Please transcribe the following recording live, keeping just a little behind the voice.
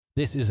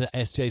This is a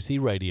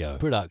SJC Radio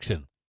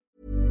production.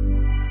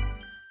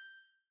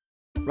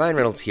 Ryan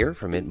Reynolds here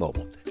from Mint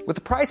Mobile. With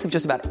the price of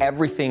just about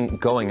everything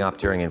going up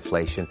during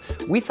inflation,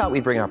 we thought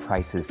we'd bring our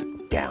prices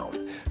down.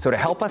 So to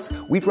help us,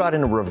 we brought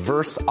in a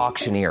reverse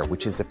auctioneer,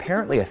 which is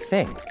apparently a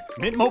thing.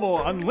 Mint Mobile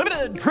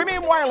Unlimited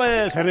Premium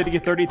Wireless. How to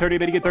get 30, 30,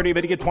 bit to get 30,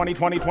 bit to get 20,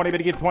 20, 20, bit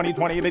to get 20,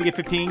 20, bit to get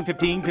 15,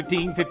 15,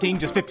 15, 15,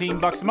 just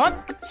 $15 a month?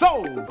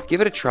 Sold!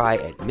 Give it a try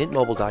at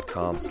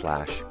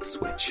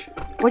mintmobile.com/switch.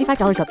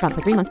 $45 up front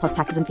for 3 months plus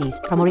taxes and fees.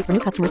 Promo rate for new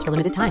customers for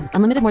limited time.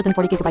 Unlimited more than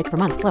 40 gigabytes per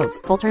month. Slows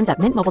full terms at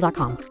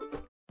mintmobile.com.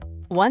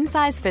 One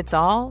size fits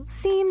all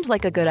seemed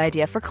like a good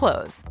idea for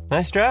clothes.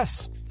 Nice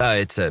dress.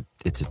 It's a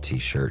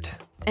t-shirt.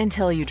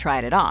 Until you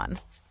tried it on.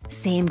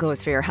 Same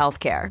goes for your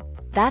healthcare.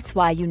 That's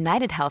why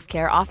United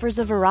Healthcare offers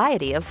a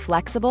variety of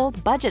flexible,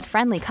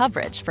 budget-friendly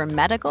coverage for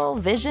medical,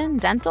 vision,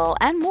 dental,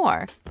 and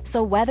more.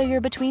 So whether you're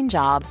between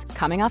jobs,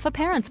 coming off a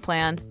parent's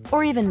plan,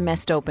 or even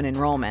missed open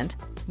enrollment,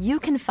 you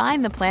can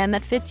find the plan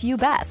that fits you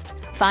best.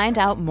 Find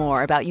out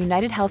more about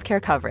United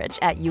Healthcare coverage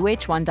at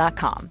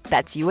uh1.com.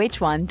 That's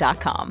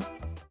uh1.com.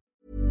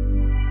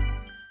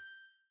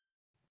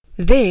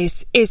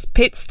 This is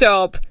Pit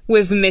Stop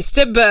with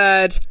Mr.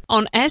 Bird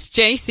on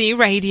SJC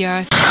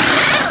Radio.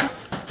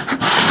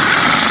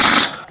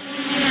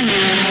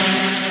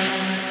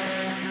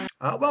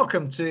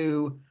 Welcome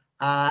to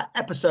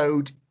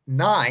episode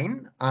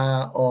 9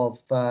 of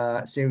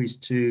series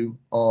 2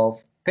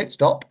 of Pit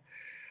Stop.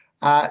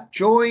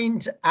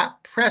 Joined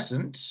at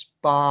present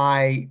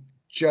by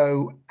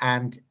Joe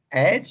and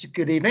Ed.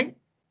 Good evening.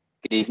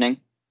 Good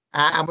evening.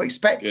 And we're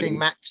expecting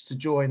Max to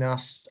join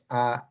us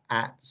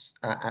at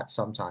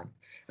some time.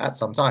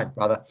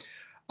 Joe,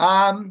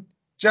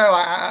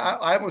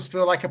 I almost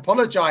feel like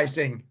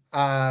apologising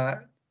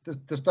to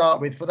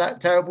start with for that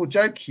terrible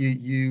joke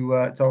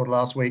you told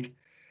last week.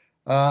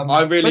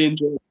 I really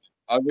enjoyed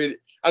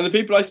it. And the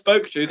people I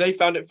spoke to, they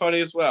found it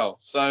funny as well.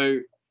 So,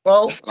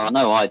 well, I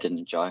know I didn't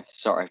enjoy.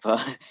 Sorry, but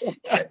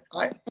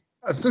I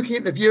was looking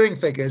at the viewing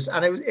figures,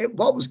 and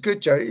what was good,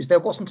 Joe, is there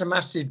wasn't a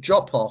massive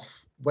drop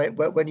off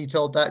when you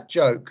told that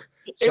joke.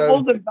 So, it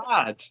wasn't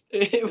bad.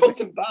 It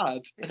wasn't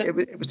bad.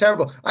 It was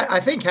terrible. I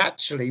think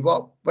actually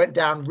what went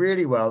down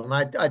really well,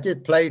 and I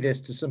did play this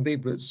to some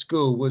people at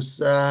school, was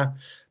the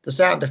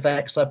sound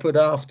effects I put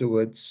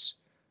afterwards.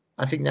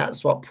 I think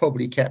that's what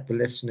probably kept the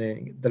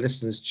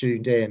listeners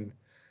tuned in.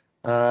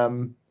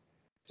 So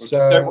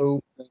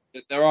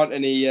there aren't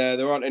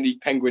any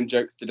penguin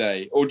jokes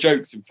today, or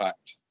jokes in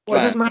fact. Well,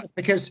 it doesn't matter,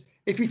 because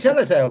if you tell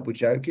a terrible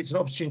joke, it's an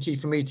opportunity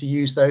for me to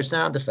use those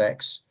sound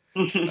effects.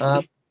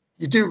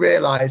 You do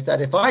realise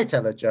that if I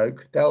tell a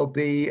joke, there'll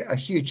be a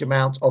huge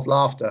amount of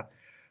laughter,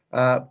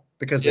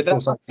 because of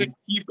course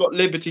you've got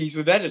liberties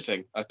with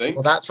editing, I think.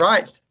 Well, that's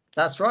right.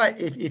 That's right.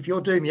 If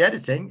you're doing the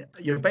editing,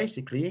 you're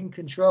basically in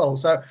control.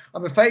 So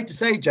I'm afraid to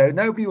say, Joe,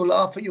 nobody will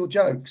laugh at your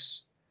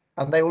jokes,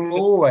 and they will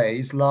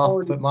always laugh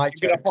at my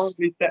jokes. You're going to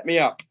horribly set me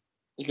up.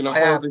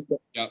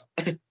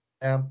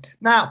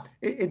 Now,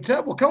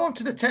 we'll come on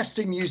to the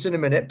testing news in a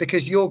minute,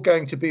 because you're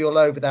going to be all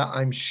over that,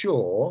 I'm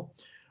sure.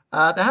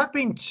 There have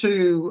been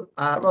 2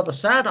 rather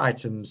sad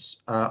items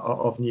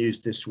of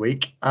news this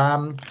week.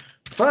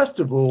 First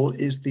of all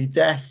is the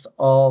death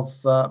of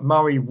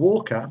Murray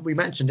Walker. We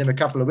mentioned him a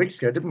couple of weeks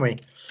ago, didn't we?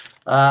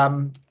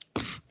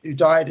 Who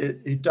died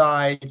at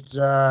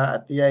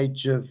the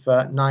age of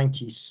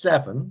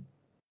 97.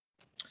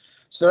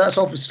 So that's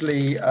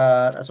obviously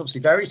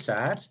very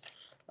sad.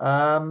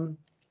 And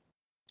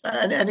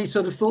any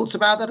sort of thoughts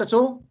about that at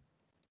all?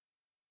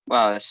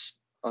 Well, it's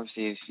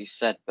obviously, as you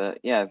said, but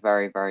yeah,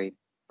 very, very,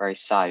 very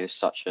sad. He was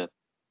such a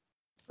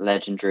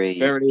legendary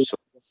figure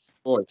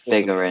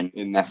in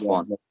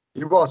F1.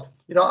 He was.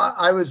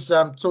 I was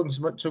talking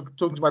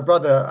to my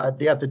brother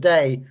the other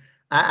day,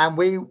 and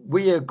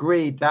we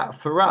agreed that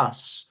for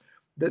us,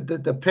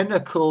 the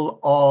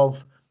pinnacle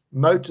of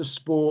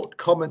motorsport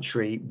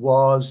commentary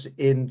was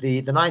in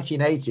the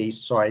 1980s.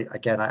 Sorry,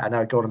 again, I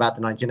know going about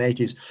the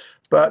 1980s,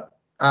 but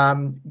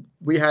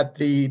we had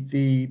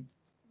the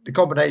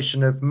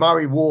combination of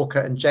Murray Walker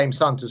and James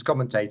Hunt as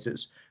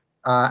commentators.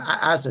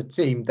 As a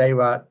team, they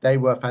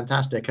were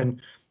fantastic. And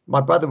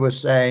my brother was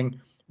saying,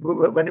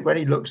 when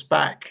he looks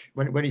back,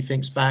 when he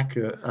thinks back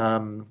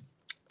upon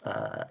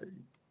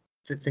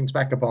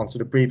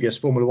sort of previous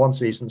Formula One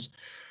seasons,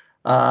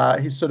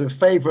 his sort of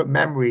favourite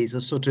memories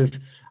are sort of,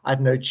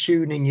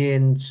 tuning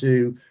in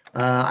to,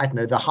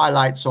 the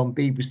highlights on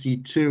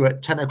BBC Two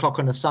at 10 o'clock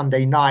on a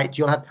Sunday night.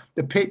 You'll have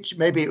the pitch,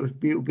 maybe it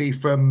would be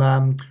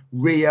from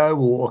Rio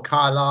or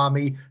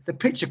Kyalami. The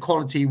picture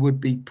quality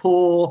would be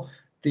poor.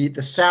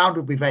 The sound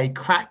would be very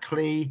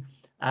crackly,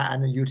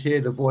 and then you'd hear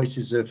the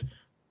voices of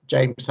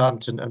James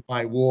Hunt and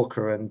Murray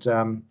Walker, and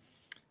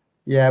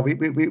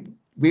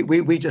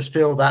we just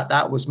feel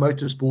that was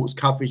motorsports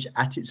coverage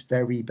at its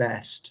very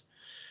best.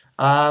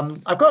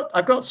 I've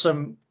got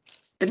some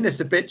in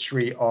this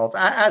obituary of,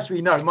 as we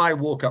know, Murray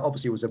Walker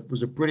obviously was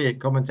a brilliant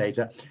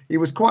commentator. He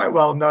was quite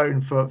well known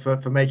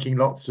for making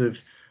lots of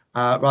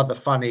rather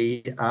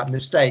funny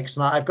mistakes,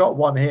 and I've got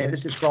one here.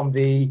 This is from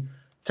the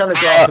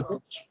Telegraph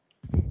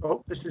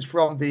Oh, this is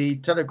from the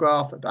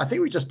Telegraph. I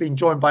think we've just been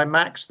joined by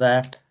Max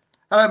there.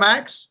 Hello,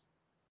 Max.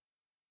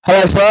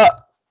 Hello, sir.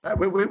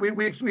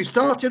 We've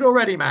started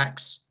already,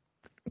 Max.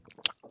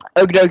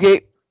 Okie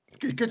dokie.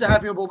 Good to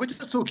have you on board. We're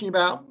just talking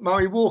about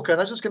Murray Walker, and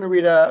I was just going to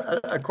read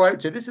a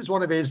quote here. This is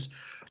one of his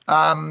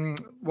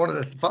one of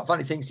the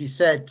funny things he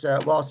said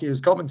whilst he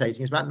was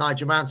commentating. It's about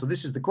Nigel Mansell.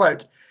 This is the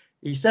quote.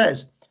 He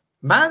says,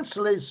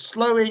 "Mansell is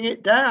slowing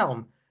it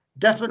down,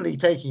 definitely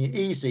taking it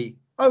easy.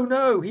 Oh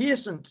no, he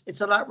isn't.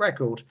 It's a lap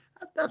record."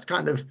 That's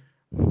kind of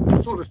the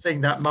sort of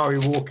thing that Murray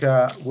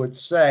Walker would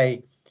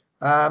say.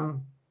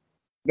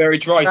 Very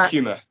dry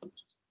humour.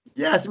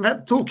 Yes,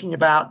 talking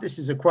about, this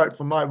is a quote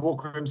from Murray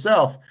Walker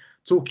himself,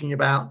 talking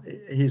about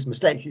his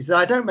mistakes. He said,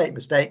 "I don't make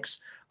mistakes.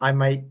 I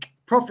make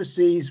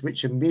prophecies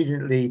which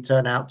immediately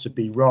turn out to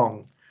be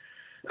wrong."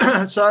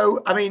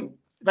 So, I mean,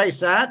 very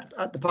sad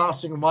at the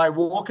passing of Murray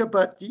Walker,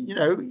 but, you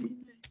know,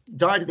 he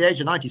died at the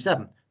age of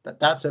 97.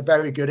 That's a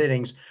very good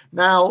innings.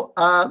 Now,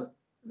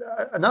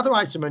 another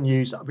item of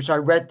news, which I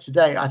read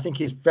today, I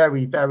think is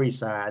very, very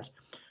sad.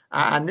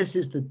 And this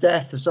is the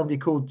death of somebody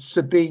called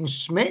Sabine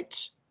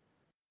Schmidt.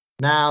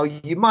 Now,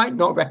 you might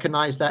not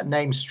recognize that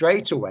name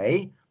straight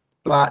away,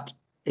 but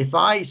if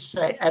I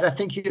say, Ed, I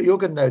think you're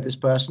going to know this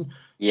person.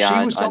 Yeah,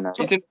 she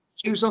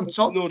was on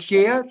Top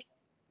Gear.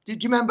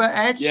 Did you remember,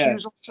 Ed? Yeah, she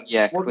was on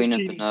Queen of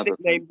the Nürburgring.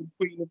 Named the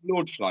Queen of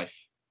Nordschleife.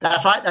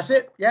 That's right. That's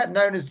it. Yeah,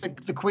 known as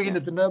the Queen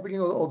of the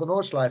Nürburgring or the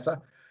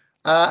Nordschleife.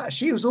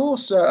 She was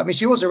also, I mean,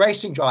 she was a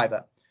racing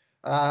driver,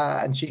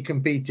 and she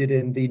competed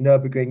in the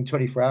Nürburgring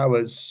 24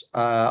 hours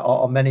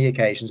on many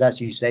occasions. As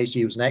you say,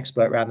 she was an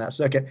expert around that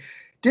circuit.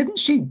 Didn't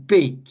she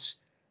beat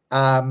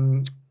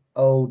Clarkson's...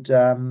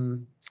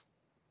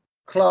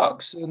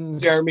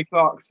 Jeremy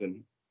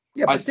Clarkson?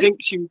 Yeah, I think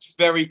she was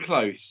very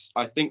close.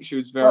 But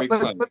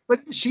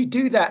didn't she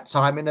do that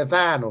time in a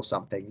van or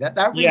something? That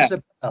rings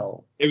a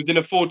bell. It was in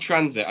a Ford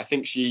Transit. I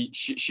think she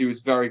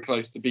was very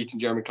close to beating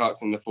Jeremy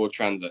Clarkson in the Ford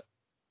Transit.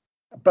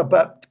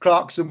 But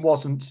Clarkson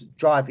wasn't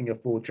driving a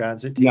Ford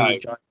Transit. He was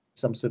driving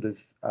some sort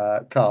of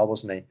car,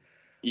 wasn't he?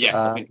 Yes,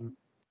 I think.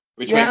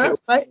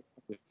 That's right.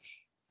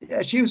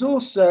 Yeah, she was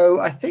also,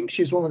 I think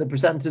she was one of the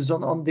presenters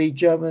on the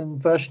German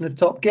version of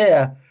Top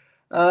Gear.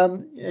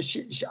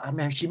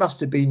 She must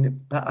have been,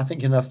 I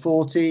think, in her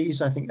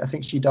 40s. I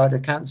think she died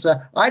of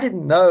cancer. I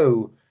didn't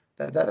know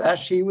that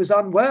she was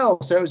unwell.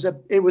 So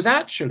it was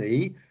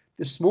actually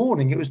this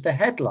morning. It was the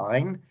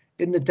headline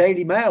in the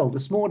Daily Mail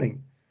this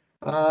morning.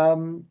 She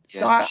was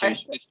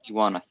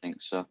 51, I think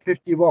so.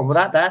 51.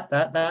 Well,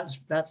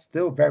 that's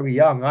still very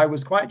young. I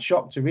was quite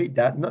shocked to read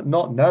that,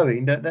 not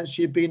knowing that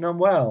she had been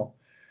unwell.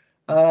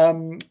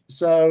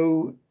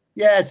 So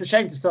yeah, it's a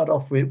shame to start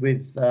off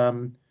with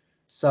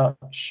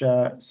such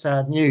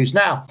sad news.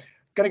 Now,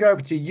 going to go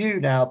over to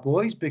you now,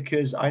 boys,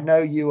 because I know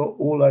you are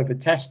all over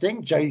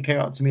testing. Joe, you came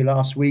up to me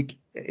last week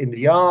in the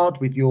yard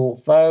with your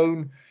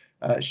phone,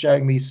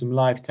 showing me some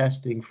live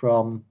testing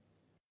from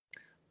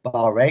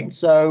Bahrain.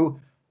 So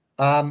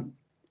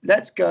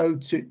let's go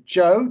to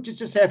Joe, just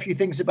to say a few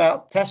things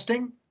about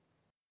testing.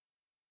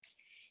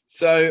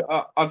 So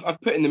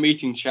I've put in the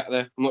meeting chat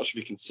there. I'm not sure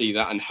if you can see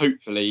that, and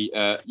hopefully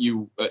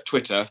you at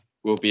Twitter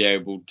will be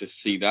able to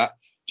see that.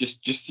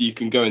 Just so you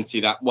can go and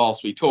see that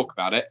whilst we talk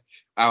about it.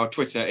 Our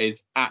Twitter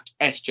is at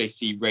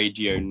SJC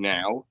Radio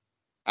Now,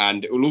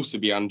 and it will also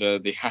be under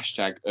the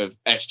hashtag of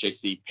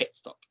SJC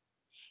Pitstop.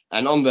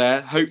 And on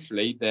there,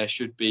 hopefully, there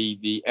should be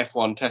the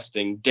F1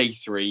 testing day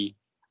 3,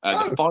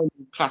 the final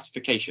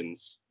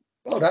classifications.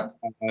 Well done.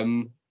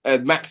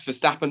 Max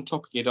Verstappen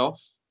topping it off.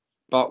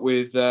 But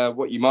with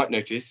what you might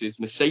notice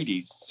is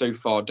Mercedes so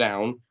far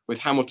down, with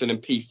Hamilton in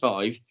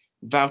P5,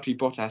 Valtteri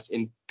Bottas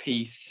in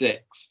P6.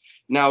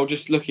 Now,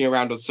 just looking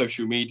around on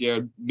social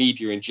media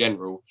in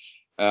general,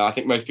 I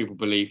think most people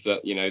believe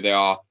that, they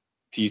are,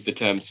 to use the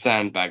term,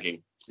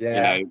 sandbagging.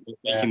 Yeah.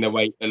 Making their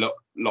weight a lot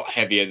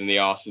heavier than they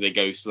are, so they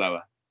go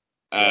slower.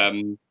 Yeah.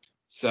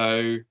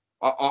 So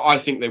I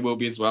think they will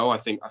be as well. I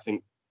think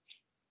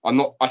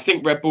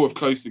Red Bull have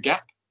closed the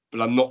gap, but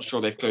I'm not sure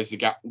they've closed the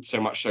gap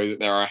so much so that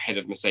they're ahead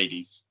of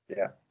Mercedes.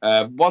 Yeah.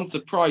 One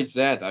surprise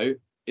there, though,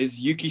 is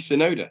Yuki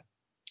Tsunoda,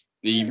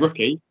 the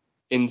rookie,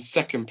 in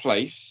second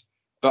place.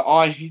 But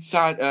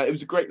it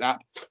was a great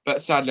lap,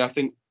 but sadly, I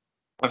think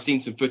I've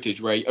seen some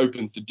footage where he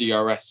opens the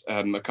DRS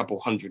a couple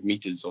 100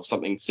 meters or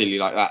something silly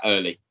like that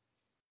early.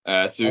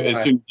 As soon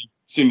as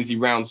he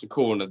rounds the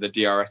corner, the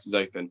DRS is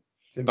open.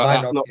 So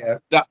but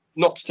that's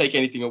not to take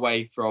anything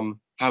away from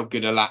how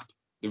good a lap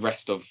all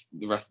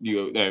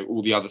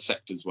the other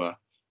sectors were.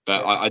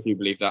 But I do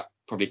believe that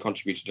probably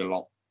contributed a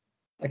lot.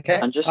 Okay.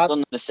 And just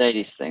on the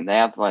Mercedes thing, they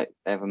have a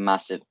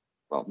massive,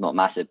 well, not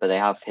massive, but they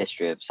have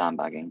history of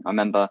sandbagging. I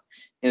remember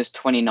it was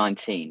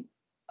 2019,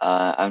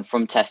 and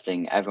from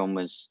testing, everyone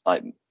was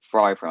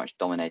Ferrari pretty much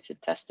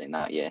dominated testing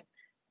that year,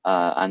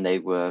 and they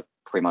were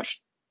pretty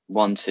much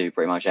 1-2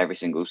 pretty much every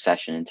single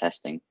session in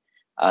testing,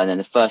 and then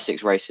the first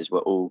 6 races were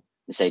all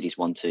Mercedes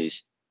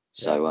 1-2s.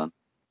 So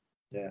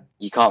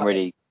you can't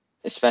really,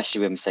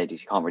 especially with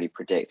Mercedes, you can't really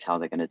predict how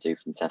they're going to do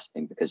from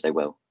testing because they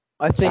will.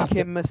 I think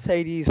in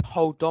Mercedes'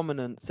 whole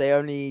dominance, they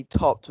only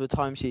topped with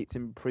timesheets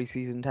in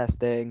pre-season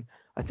testing,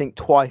 I think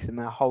twice in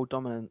their whole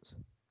dominance.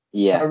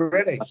 Yeah. Oh,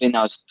 really? I think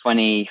that was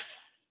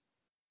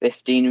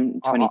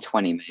 2015,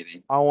 2020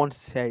 maybe. I want to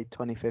say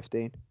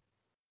 2015.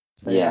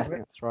 So Yeah. I think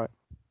that's right.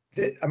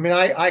 I mean,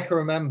 I can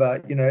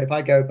remember, if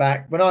I go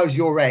back when I was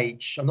your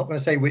age, I'm not going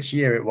to say which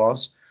year it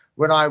was,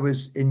 when I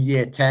was in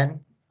year 10,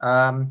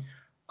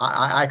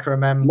 I can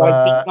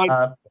remember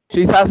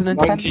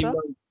 2010, sir?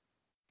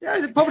 Yeah,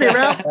 it's probably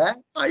around there.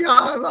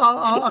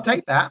 I'll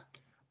take that.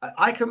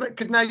 I can,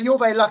 because now you're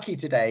very lucky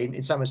today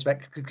in some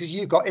respect because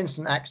you've got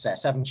instant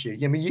access, haven't you?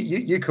 I mean,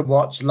 you can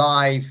watch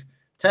live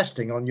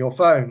testing on your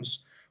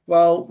phones.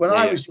 Well, when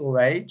I was your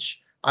age,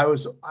 I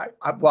was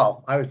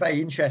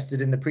very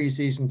interested in the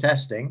pre-season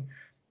testing.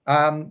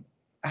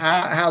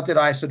 How did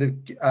I sort of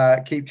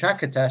keep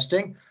track of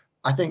testing?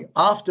 I think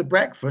after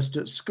breakfast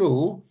at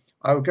school,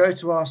 I would go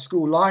to our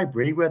school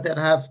library where they'd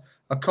have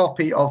a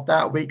copy of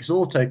that week's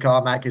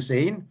Autocar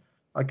magazine.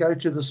 I go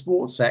to the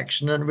sports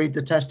section and read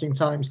the testing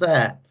times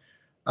there.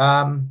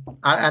 And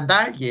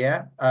that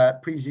year,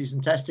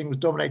 pre-season testing was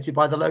dominated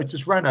by the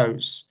Lotus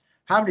Renaults.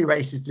 How many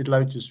races did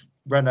Lotus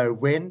Renault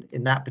win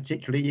in that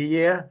particular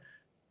year?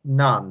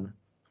 None.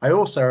 I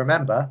also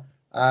remember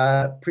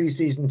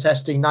pre-season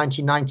testing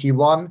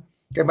 1991,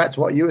 going back to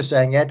what you were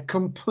saying, Ed,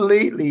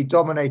 completely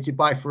dominated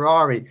by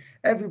Ferrari.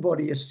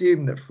 Everybody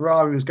assumed that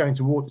Ferrari was going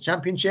to walk the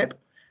championship.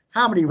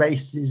 How many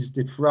races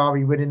did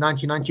Ferrari win in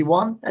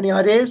 1991? Any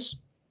ideas?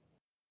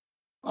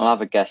 I'll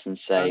have a guess and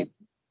say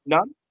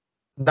none.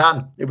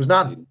 None. It was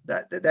none.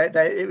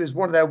 It was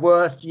one of their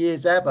worst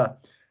years ever.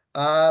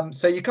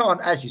 So you can't,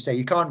 as you say,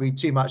 you can't read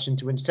too much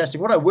into winter testing.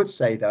 What I would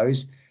say, though,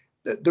 is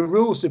that the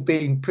rules have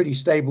been pretty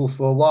stable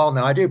for a while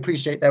now. I do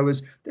appreciate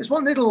there's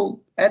one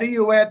little, Ed, are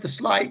you aware of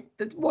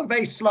one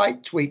very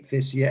slight tweak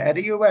this year? Ed, are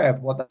you aware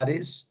of what that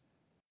is?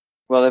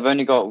 Well, they've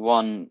only got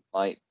one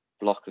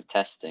block of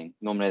testing.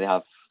 Normally they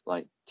have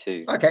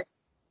two. Okay.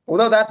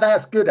 Although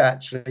that's good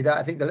actually.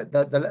 I think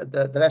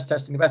the less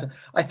testing the better.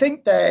 I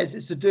think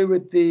it's to do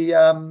with the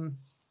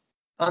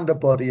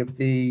underbody of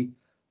the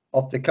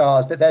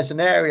cars. That there's an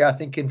area I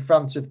think in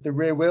front of the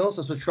rear wheels.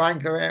 There's a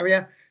triangular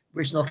area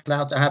which is not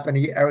allowed to have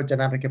any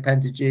aerodynamic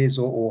appendages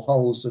or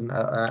holes and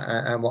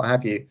what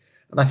have you.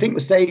 And I think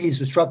Mercedes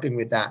was struggling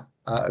with that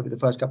over the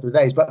first couple of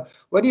days. But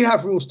when you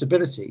have rule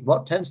stability,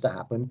 what tends to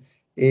happen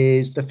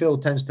is the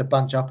field tends to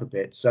bunch up a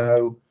bit.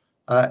 So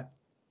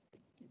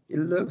it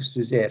looks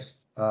as if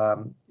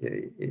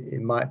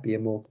it might be a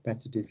more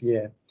competitive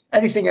year.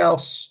 Anything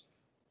else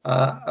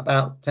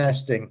about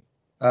testing?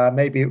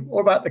 Maybe, or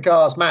about the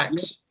cars,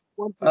 Max?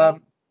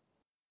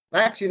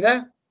 Max, you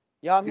there?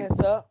 Yeah, I'm here,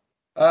 sir.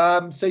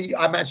 So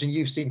I imagine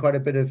you've seen quite a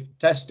bit of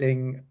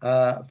testing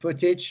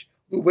footage.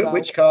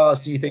 Which cars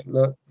do you think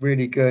look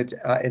really good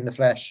in the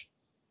flesh?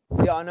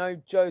 See, I know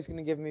Joe's going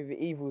to give me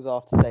the evils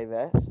after say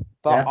this,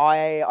 but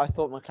yeah. I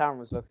thought McLaren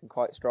was looking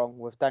quite strong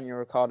with Daniel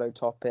Ricciardo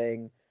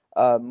topping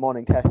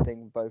morning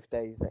testing both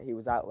days that he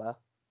was out there.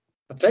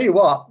 I'll tell you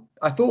what,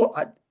 I thought,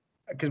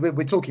 because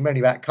we're talking mainly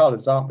about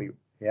colours, aren't we?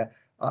 Yeah,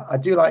 I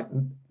do like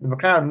the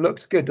McLaren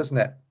looks good, doesn't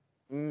it?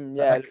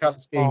 Yeah, that colour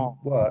scheme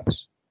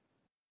works.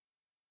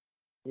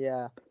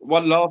 Yeah.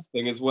 One last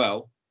thing as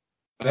well.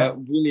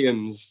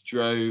 Williams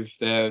drove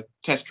their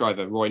test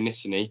driver, Roy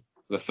Nissany,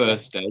 the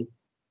first day.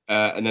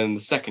 And then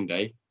the second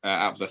day,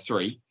 out of the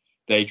three,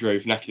 they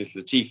drove Nicholas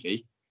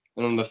Latifi.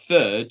 And on the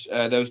third,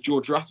 there was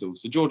George Russell.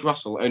 So George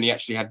Russell only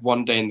actually had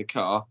 1 day in the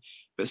car,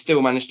 but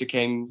still managed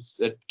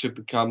to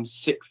become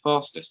sixth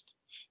fastest.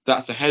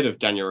 That's ahead of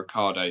Daniel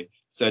Ricciardo,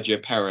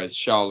 Sergio Perez,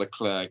 Charles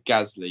Leclerc,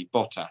 Gasly,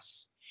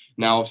 Bottas.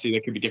 Now, obviously,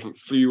 there could be different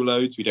fuel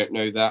loads. We don't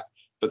know that.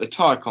 But the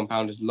tyre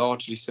compound is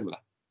largely similar.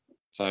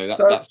 So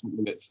that's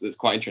something that's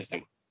quite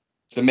interesting.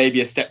 So maybe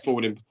a step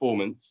forward in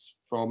performance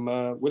from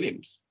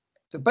Williams.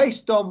 So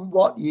based on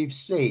what you've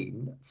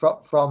seen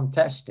from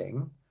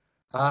testing,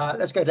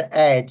 let's go to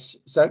Ed.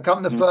 So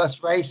come the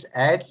first race,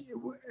 Ed,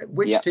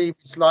 which team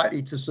is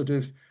likely to sort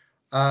of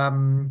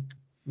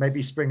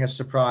maybe spring a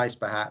surprise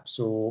perhaps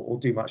or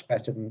do much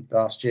better than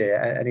last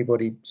year?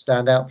 Anybody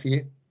stand out for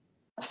you?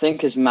 I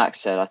think, as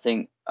Max said, I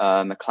think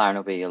McLaren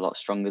will be a lot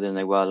stronger than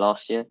they were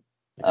last year.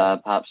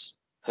 Perhaps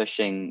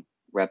pushing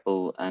Red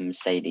Bull and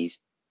Mercedes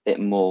a bit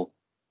more,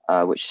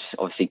 which is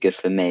obviously good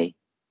for me.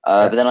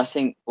 But then I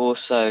think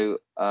also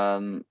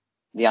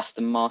the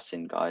Aston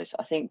Martin guys,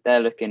 I think they're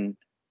looking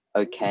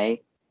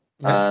okay.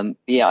 I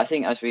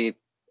think as we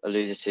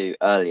alluded to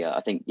earlier,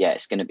 I think,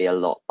 it's going to be a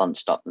lot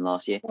bunched up than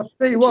last year. I'll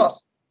tell you what,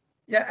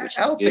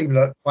 Alpine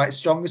look quite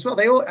strong as well.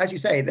 They all, as you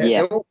say,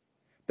 they're all,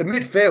 the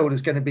midfield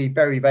is going to be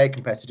very, very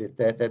competitive.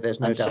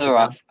 There's no doubt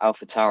about it.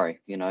 AlphaTauri,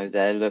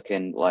 they're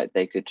looking like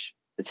they could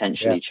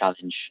potentially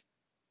challenge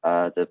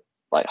the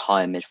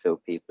higher midfield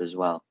people as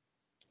well.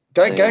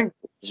 Going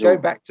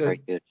back to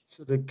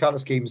sort of colour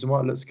schemes and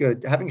what looks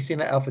good. Having seen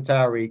that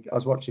AlphaTauri, I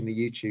was watching the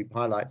YouTube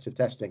highlights of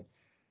testing.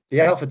 The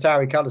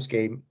AlphaTauri colour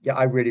scheme,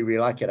 I really,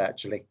 really like it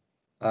actually.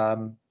 I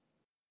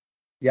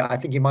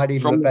think it might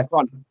even look better.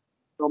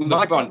 Look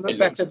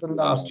better than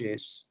last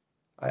year's.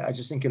 I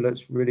just think it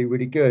looks really,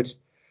 really good.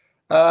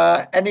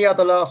 Any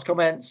other last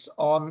comments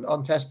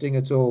on testing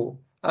at all?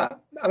 I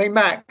mean,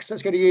 Max,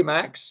 let's go to you,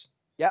 Max.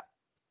 Yeah.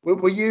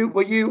 Were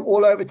you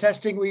all over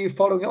testing? Were you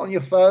following it on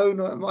your phone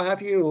or what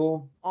have you?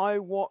 Or I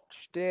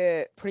watched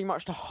it pretty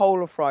much the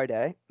whole of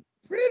Friday.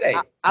 Really?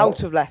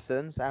 Out of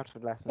lessons. On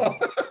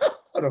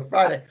a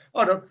Friday.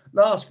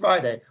 Last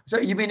Friday. So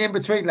you mean in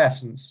between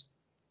lessons?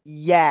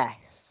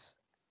 Yes.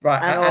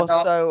 Right. And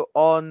also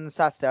on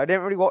Saturday. I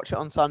didn't really watch it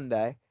on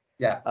Sunday.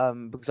 Yeah.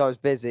 Because I was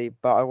busy,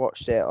 but I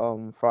watched it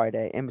on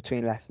Friday, in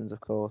between lessons, of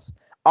course,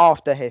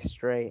 after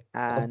history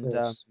and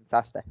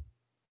Saturday.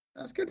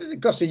 That's good,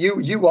 isn't it? So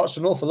you watched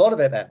an awful lot of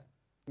it then?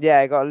 Yeah,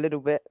 I got a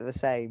little bit of the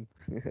same.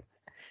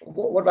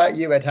 What about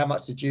you, Ed? How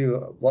much did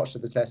you watch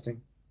of the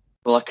testing?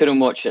 Well, I couldn't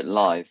watch it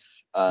live,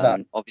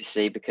 No.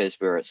 obviously because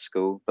we were at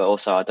school, but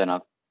also I don't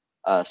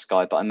have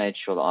Sky, but I made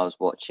sure that I was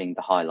watching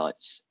the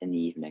highlights in the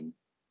evening.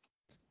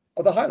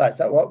 Oh, the highlights.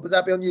 Would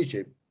that be on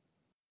YouTube?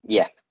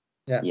 Yeah.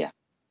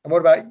 And what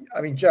about,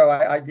 I mean,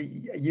 Joe,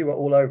 you were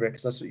all over it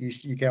because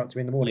you came up to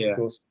me in the morning, Yeah. of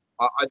course.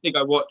 I think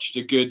I watched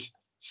a good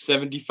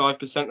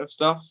 75% of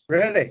stuff.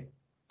 Really?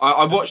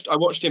 I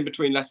watched in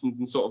between lessons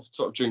and sort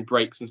of during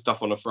breaks and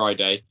stuff on a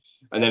Friday,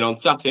 and then on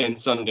Saturday and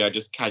Sunday I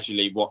just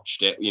casually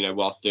watched it,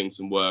 whilst doing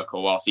some work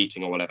or whilst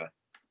eating or whatever.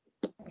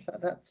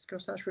 That's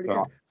really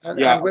good. And,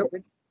 yeah.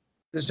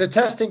 So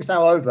testing's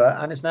now over,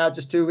 and it's now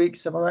just 2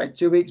 weeks. Am I right?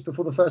 2 weeks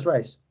before the first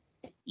race.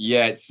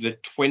 Yeah, it's the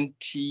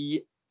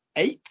 28th,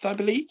 I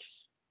believe.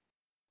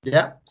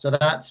 Yeah, so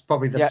that's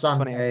probably the 28th.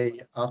 Sunday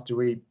after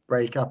we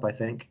break up, I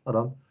think. Hold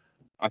on.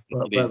 I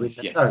think it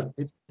is, yes.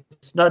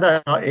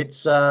 No,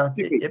 it's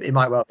it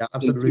might well be.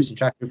 I'm sort of losing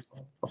track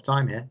of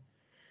time here.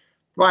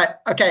 Right,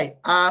 okay.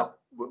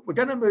 We're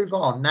going to move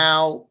on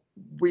now.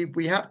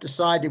 We have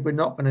decided we're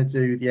not going to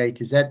do the A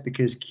to Z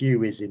because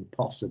Q is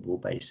impossible,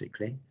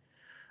 basically.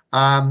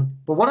 But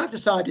what I've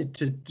decided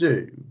to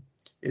do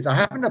is I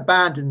haven't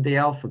abandoned the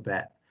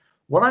alphabet.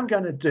 What I'm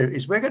going to do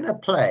is we're going to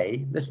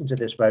play, listen to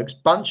this, folks,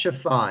 bunch of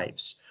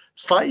fives.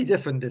 Slightly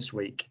different this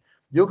week.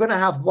 You're going to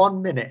have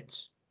 1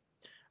 minute,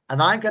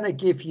 and I'm going to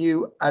give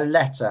you a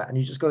letter, and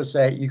you just got to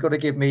say, you've got to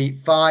give me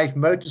 5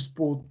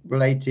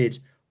 motorsport-related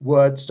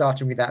words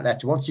starting with that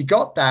letter. Once you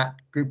got that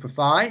group of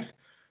 5,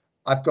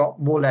 I've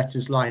got more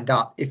letters lined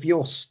up. If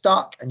you're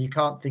stuck and you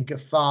can't think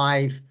of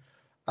 5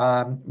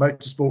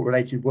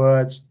 motorsport-related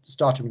words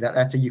starting with that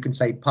letter, you can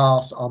say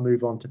pass. I'll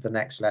move on to the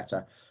next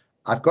letter.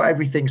 I've got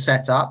everything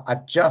set up.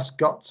 I've just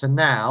got to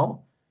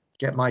now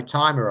get my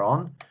timer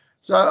on.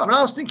 So I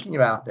was thinking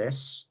about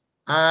this,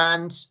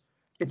 and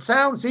it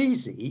sounds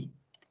easy,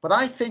 but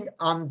I think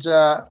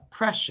under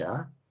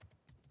pressure,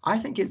 I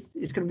think it's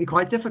going to be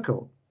quite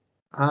difficult.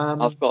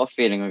 I've got a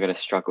feeling I'm going to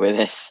struggle with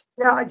this.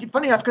 Yeah,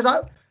 funny enough,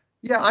 because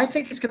I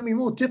think it's going to be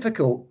more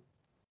difficult.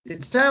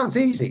 It sounds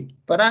easy,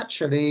 but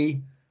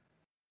actually,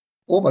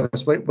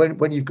 almost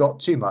when you've got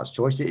too much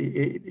choice,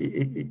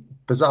 it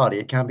bizarrely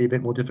it can be a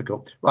bit more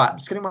difficult. Right, I'm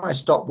just getting my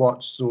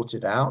stopwatch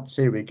sorted out.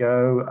 Here we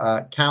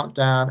go.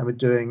 Countdown, and we're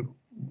doing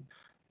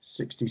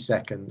 60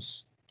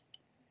 seconds.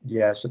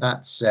 Yeah, so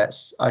that's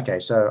okay.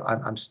 So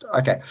I'm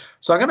okay.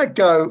 So I'm going to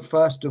go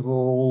first of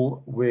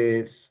all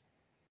with.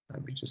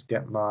 Let me just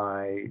get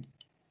my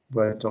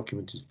Word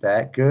document is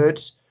there. Good.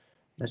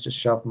 Let's just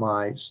shove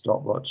my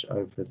stopwatch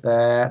over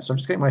there. So I'm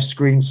just getting my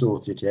screen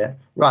sorted here.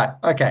 Right.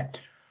 Okay.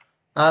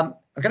 I'm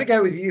going to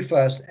go with you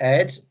first,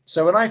 Ed.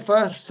 So when I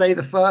first say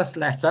the first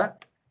letter,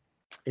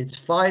 it's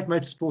 5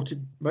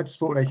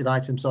 motorsport-related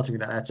items starting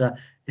with that letter.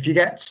 If you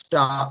get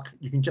stuck,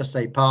 you can just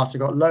say pass.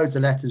 I've got loads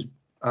of letters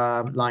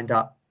lined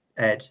up,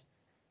 Ed.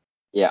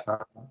 Yeah.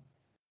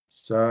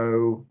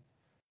 So,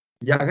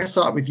 yeah, I'm going to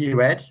start with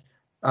you, Ed.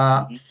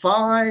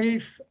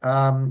 5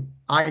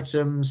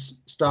 items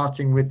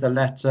starting with the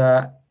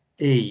letter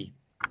E.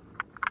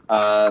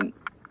 Emerson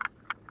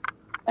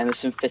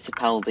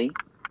Fittipaldi.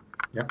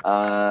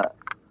 Yeah.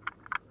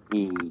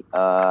 E.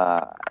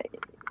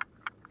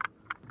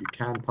 You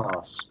can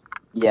pass.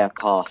 Yeah,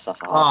 pass.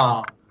 That's a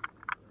hard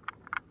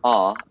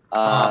R.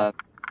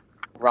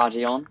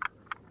 Radion.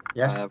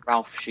 Yes.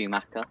 Ralph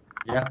Schumacher.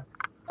 Yeah.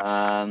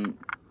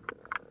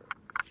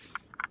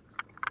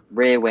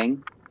 Rear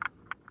wing.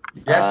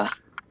 Yes.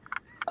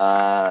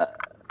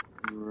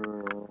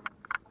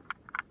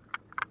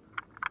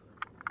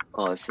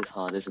 This is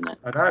hard, isn't it?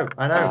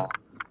 I know.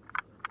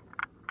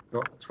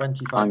 Got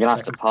 25 I'm gonna have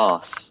seconds. to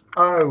pass.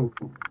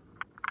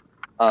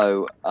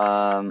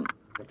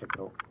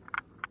 Difficult.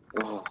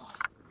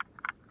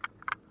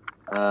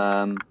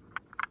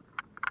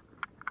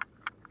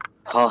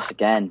 Pass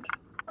again.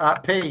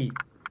 P.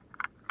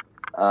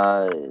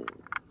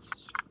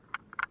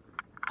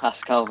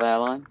 Pascal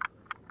Wehrlein.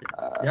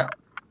 Yeah.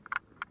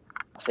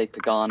 I say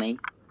Pagani.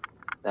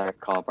 They're a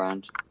car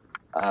brand.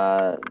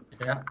 Yeah.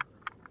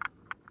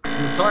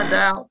 You timed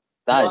out.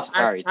 That is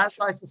very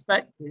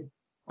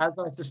as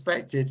I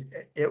suspected,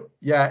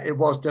 it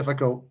was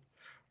difficult.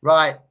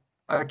 Right.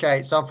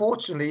 Okay. So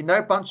unfortunately,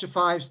 no bunch of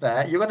 5s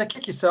there. You're going to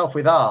kick yourself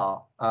with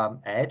R,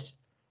 Ed.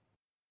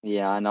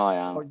 Yeah, I know I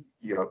am.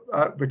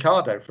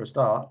 Ricardo for a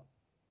start.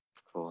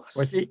 Of course.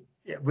 Was he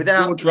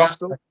without George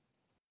Russell?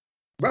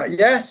 Right.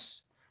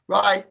 Yes.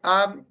 Right.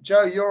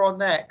 Joe, you're on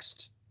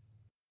next.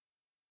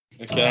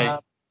 Okay.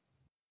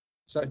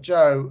 So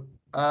Joe,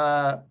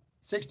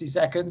 60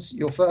 seconds.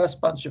 Your first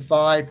bunch of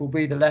 5 will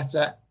be the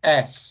letter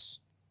S.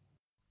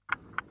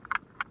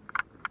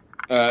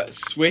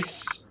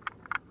 Swiss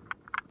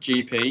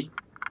GP.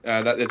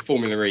 There's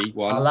Formula E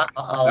one.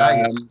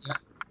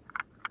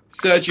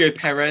 Sergio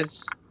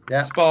Perez.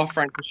 Yeah.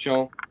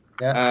 Spa-Francorchamps.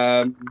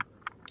 Yeah.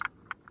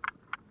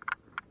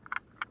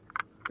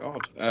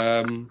 God.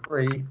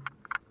 3.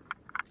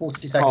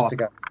 40 seconds to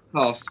go.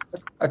 Pass.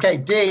 Okay,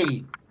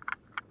 D.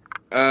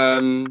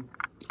 God,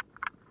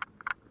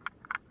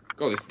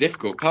 it's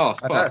difficult.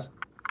 Pass.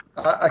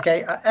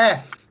 Okay,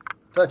 F.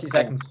 30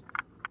 seconds.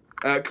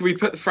 Can we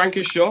put the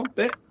Francorchamps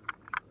bit?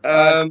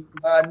 No.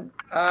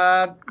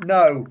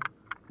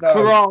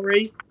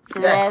 Ferrari.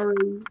 Yes.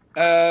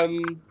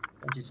 20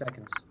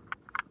 seconds.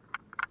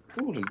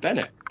 Gordon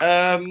Bennett.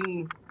 Well,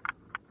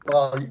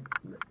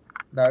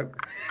 no.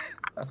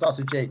 That starts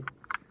with G.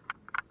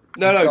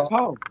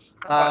 No,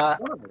 pass.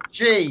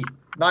 G.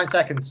 9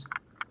 seconds.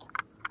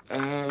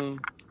 I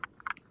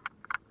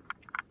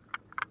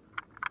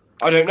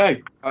don't know.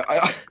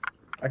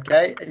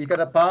 Okay, you got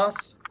to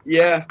pass?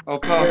 Yeah, I'll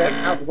pass.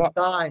 Out of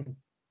time.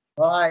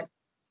 Right.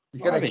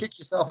 You're going to kick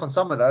yourself on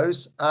some of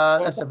those.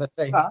 Let's have a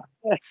think.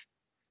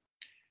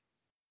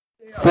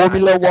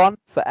 Formula 1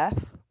 for F?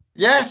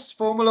 Yes,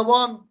 Formula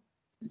 1.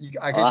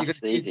 I guess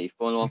that's easy.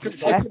 Formula 1 for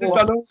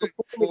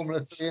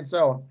Formula 3 and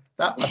so on.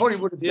 That I probably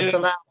would have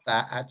disallowed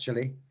that,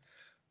 actually.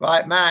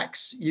 Right,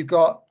 Max, you've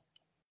got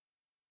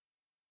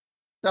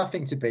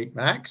nothing to beat,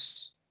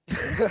 Max.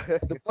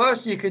 The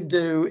worst you can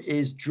do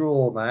is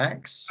draw,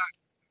 Max.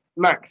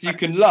 Max, you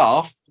can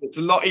laugh. It's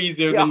a lot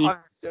easier than you... I'm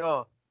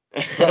sure.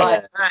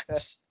 Right,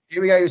 Max,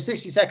 here we go. Your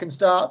 60-second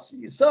starts.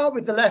 You start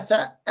with the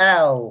letter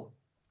L.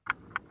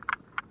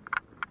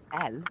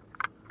 L?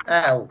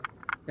 L.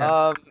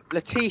 Yes.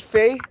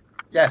 Latifi.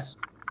 Yes.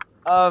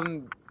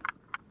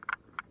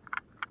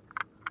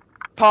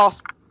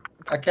 Pass.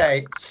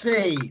 Okay,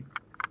 C.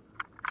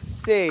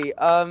 C.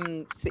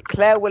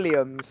 Claire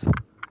Williams.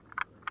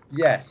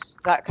 Yes. Does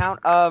that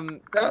count?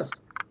 Does.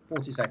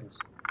 40 seconds.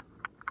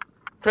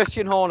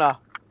 Christian Horner.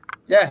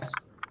 Yes.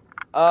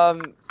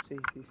 C.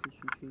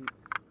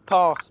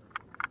 Pass.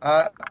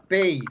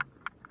 B.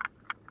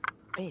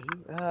 B.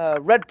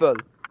 Red Bull.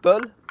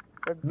 Bull?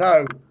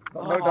 No.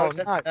 No.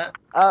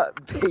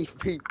 B.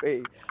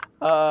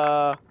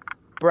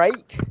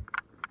 Break.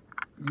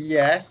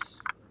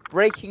 Yes.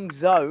 Braking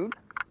Zone.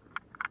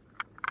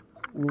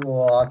 Ooh,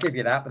 I'll give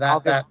you that,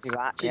 but that's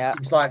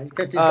cheating slightly.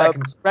 15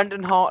 seconds.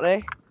 Brendan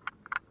Hartley.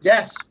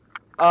 Yes.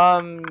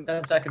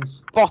 10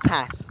 seconds.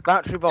 Bottas.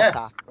 Valtteri Bottas.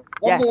 Yes.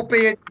 One more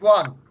B and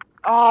 1.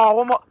 Oh,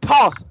 one more.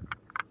 Pass.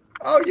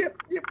 Oh,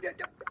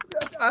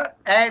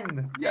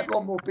 N. You had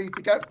one more B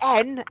to go.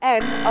 N.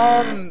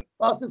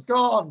 Fastest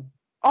gone.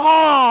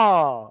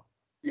 Oh.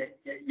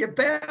 You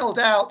bailed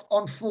out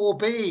on 4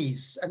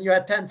 Bs and you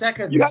had 10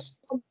 seconds. You had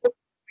to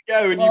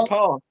go and you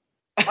passed.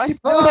 I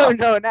still don't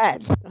know an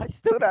N.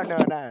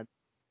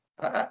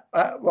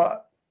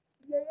 What?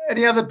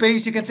 Any other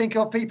Bs you can think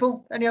of,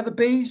 people? Any other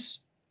Bs?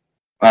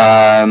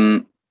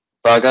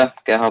 Berger.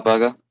 Gerhard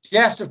Berger.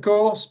 Yes, of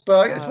course.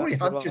 Berger. It's probably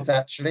hundreds,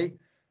 actually.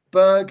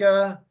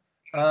 Berger.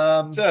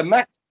 Sir,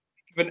 Max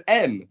with an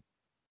M.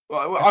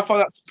 Well, I find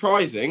that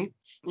surprising.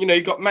 You know,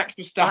 you got Max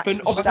Verstappen.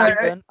 It was an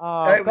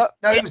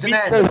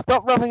N. No,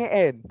 stop rubbing it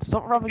in. It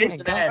was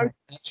an N,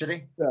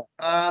 actually.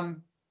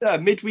 Yeah,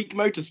 Midweek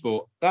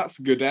Motorsport. That's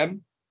a good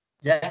M.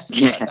 Yes,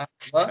 that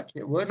would work.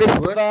 It would.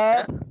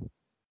 Yeah.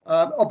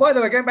 By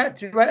the way, going back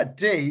to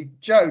D,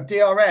 Joe,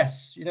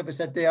 DRS. You never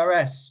said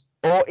DRS.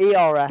 Or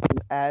ERS,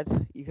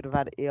 Ed. You could have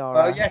had ERS.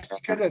 Oh, yes, you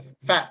could have. In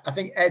fact, I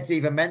think Ed's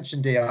even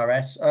mentioned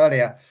DRS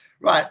earlier.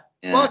 Right.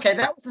 Yeah. Well, okay,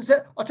 that was.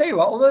 I'll tell you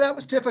what. Although that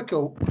was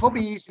difficult,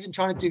 probably easier than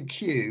trying to do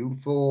Q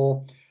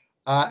for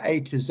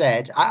A to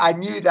Z. I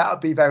knew that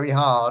would be very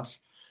hard.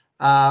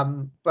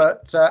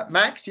 But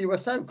Max, you were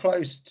so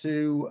close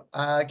to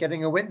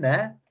getting a win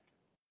there.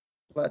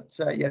 But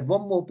you had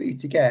one more B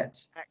to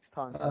get. Next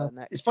time, sir.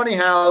 It's funny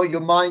how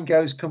your mind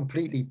goes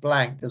completely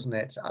blank, doesn't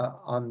it?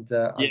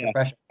 Under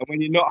pressure. And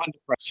when you're not under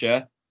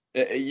pressure,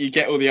 you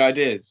get all the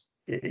ideas.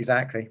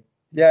 Exactly.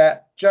 Yeah,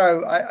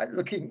 Joe.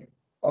 Looking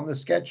on the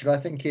schedule, I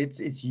think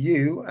it's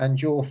you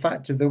and your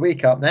fact of the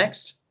week up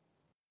next.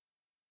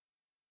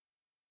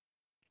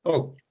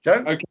 Oh,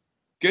 Joe. Okay.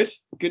 Good.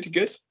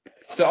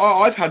 So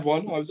I've had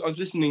one. I was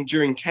listening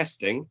during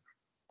testing.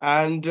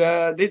 And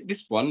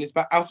this one is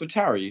about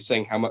AlphaTauri,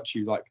 saying how much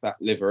you like that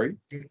livery.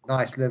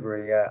 Nice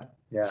livery, yeah.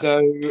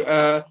 So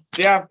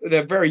they're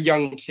a very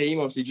young team,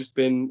 obviously just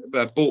been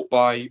bought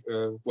by,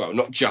 well,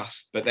 not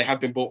just, but they have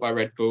been bought by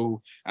Red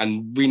Bull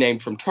and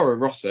renamed from Toro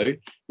Rosso,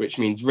 which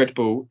means Red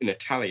Bull in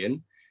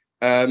Italian,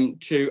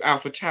 to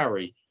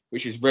AlphaTauri,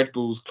 which is Red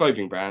Bull's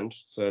clothing brand.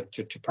 So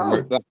to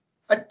promote that.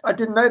 I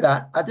didn't know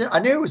that. I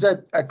knew it was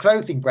a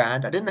clothing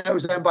brand. I didn't know it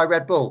was owned by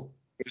Red Bull.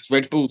 It was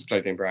Red Bull's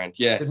clothing brand,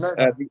 yes.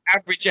 The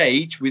average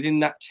age within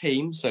that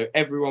team, so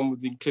everyone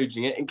would be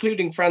including it,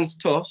 including Franz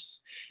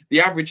Tost, the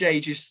average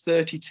age is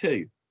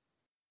 32.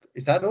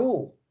 Is that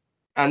all?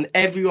 And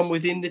everyone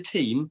within the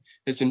team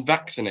has been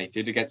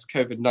vaccinated against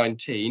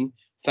COVID-19.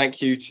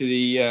 Thank you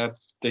to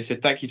they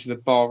said thank you to the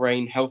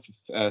Bahrain Health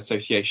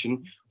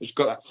Association, which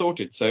got that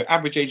sorted. So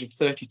average age of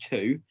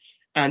 32,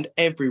 and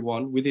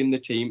everyone within the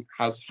team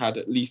has had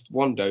at least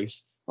one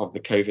dose of the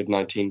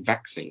COVID-19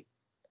 vaccine.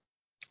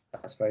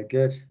 That's very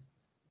good.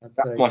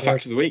 That's my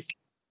fact of the week.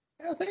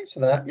 Yeah, thanks for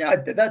that. Yeah,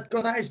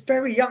 that is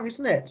very young,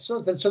 isn't it? So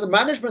the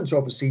management's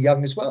obviously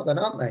young as well, then,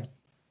 aren't they?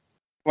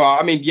 Well,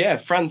 I mean, yeah,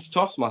 Franz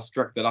Tost must have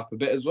drugged it up a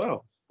bit as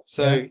well.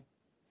 So,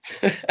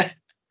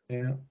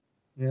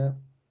 yeah.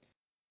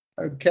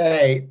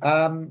 Okay,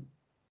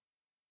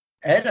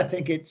 Ed, I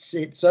think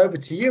it's over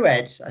to you,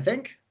 Ed. I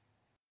think.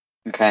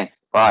 Okay,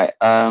 right.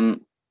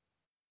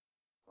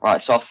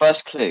 Right. So our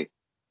first clue.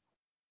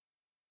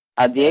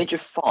 At the age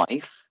of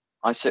 5,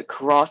 I took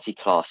karate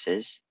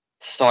classes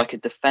so I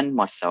could defend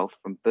myself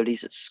from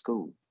bullies at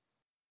school.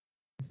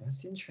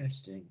 That's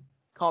interesting.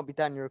 Can't be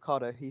Daniel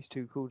Ricciardo. He's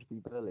too cool to be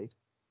bullied.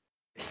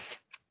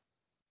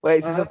 Wait,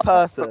 is this a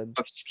person?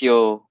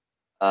 Obscure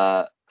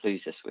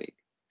clues this week.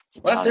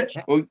 Well,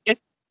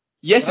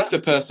 yes, it's a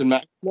person,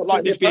 Matt. Not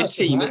likely to be a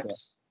team, is it?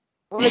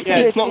 Well, it could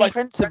be a team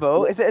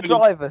principal. Is it a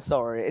driver?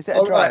 Sorry, is it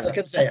a driver? Right, I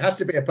can say it has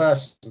to be a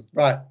person.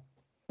 Right.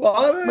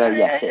 Well,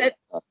 yes,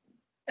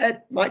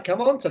 Ed might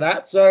come on to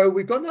that. So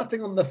we've got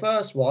nothing on the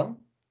first one.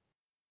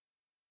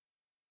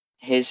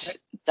 His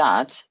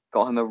dad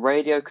got him a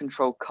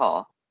radio-controlled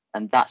car,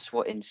 and that's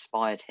what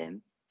inspired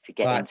him to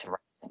get into racing.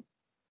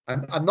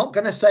 I'm not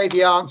going to say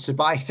the answer,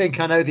 but I think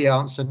I know the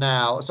answer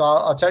now. So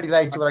I'll tell you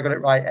later when I got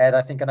it right, Ed.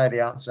 I think I know the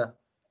answer.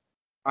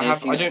 I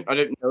don't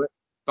know it,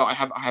 but I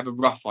have a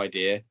rough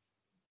idea.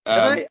 Can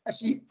I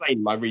actually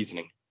explain my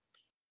reasoning?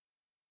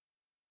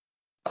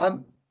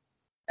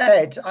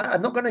 Ed,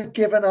 I'm not going to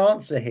give an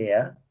answer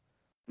here,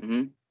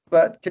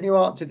 but can you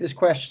answer this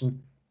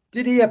question?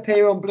 Did he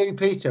appear on Blue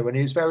Peter when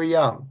he was very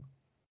young?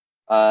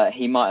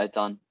 He might have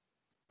done.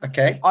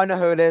 Okay. I know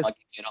who it is. I'll give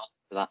you an answer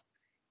to that.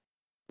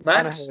 Max?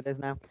 I know who it is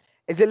now.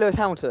 Is it Lewis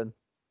Hamilton?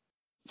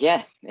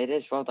 Yeah, it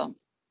is. Well done.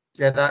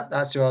 Yeah,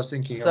 that's who I was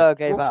thinking of. Sir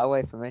gave that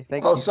away for me.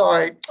 Thank you. Oh,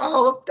 sorry.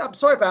 Oh, I'm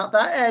sorry about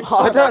that, Ed.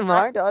 I don't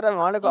mind.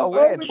 I've got a win.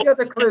 What were the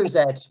other clues,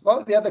 Ed? What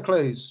were the other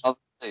clues?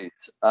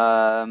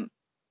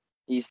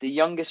 He's the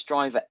youngest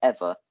driver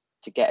ever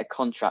to get a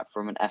contract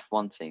from an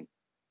F1 team.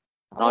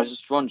 And I was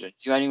just wondering,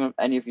 do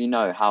any of you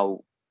know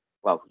how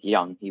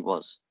young he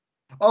was?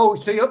 Oh,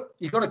 so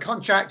you got a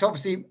contract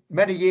obviously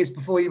many years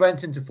before you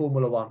went into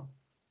Formula One.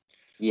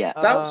 Yeah.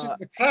 That was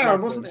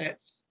McLaren, wasn't it?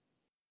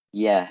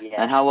 Yeah.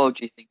 And how old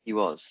do you think he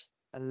was?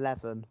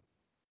 11.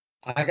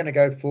 I'm going to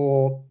go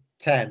for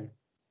 10.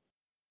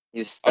 He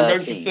was 13. I'm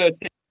going for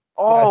 13.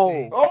 Oh.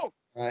 13. Oh.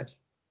 Right.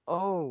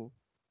 Oh.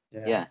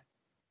 Yeah.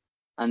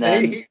 And so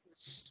then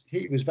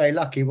he was very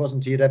lucky,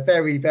 wasn't he? At a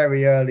very,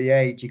 very early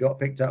age, he got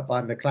picked up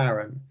by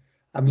McLaren.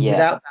 I mean,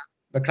 without that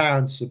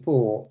McLaren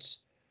support,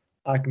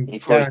 I can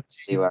guarantee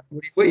he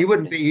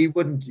wouldn't be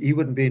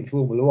in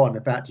Formula One.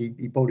 In fact,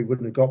 he probably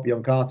wouldn't have got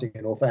beyond karting,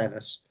 in all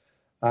fairness,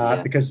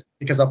 because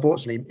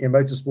unfortunately, in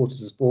motorsport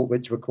is a sport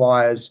which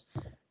requires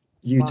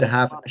you to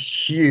have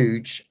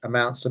huge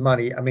amounts of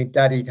money. I mean,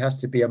 Daddy has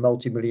to be a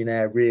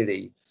multimillionaire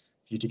really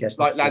for you to get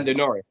like Lando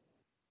Norris.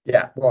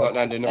 Yeah, well, like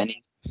Lando Norris.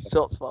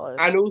 Shots fired.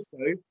 And also,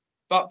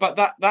 but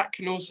that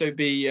can also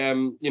be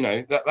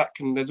that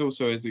can. There's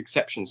also as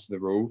exceptions to the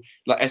rule,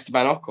 like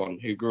Esteban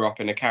Ocon, who grew up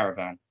in a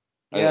caravan.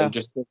 And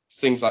just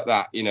things like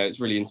that,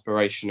 it's really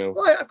inspirational.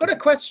 Well, I've got a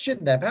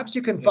question there. Perhaps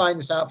you can find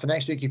this out for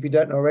next week if you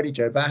don't know already,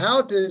 Joe. But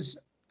how did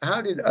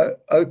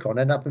Ocon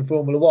end up in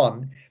Formula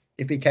One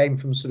if he came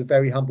from sort of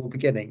very humble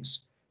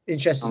beginnings?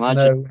 Interested to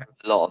know.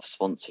 A lot of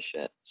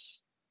sponsorships.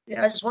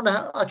 Yeah, I just wonder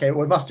how. Okay,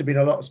 well, it must have been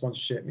a lot of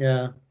sponsorship.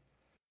 Yeah.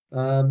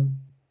 What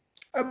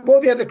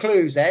are the other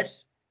clues, Ed?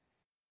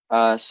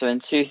 So in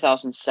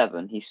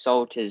 2007, he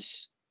sold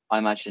his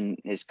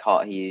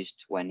car he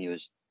used when he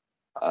was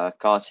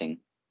karting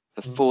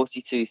for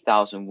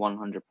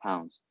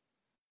 £42,100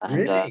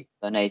 and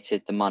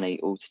donated the money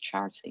all to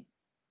charity.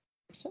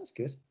 That's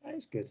good. That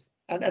is good.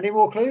 And any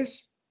more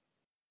clues?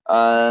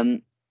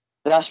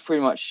 That's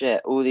pretty much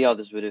it. All the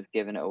others would have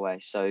given it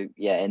away. So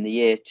yeah, in the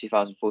year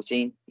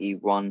 2014, he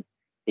won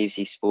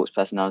BBC Sports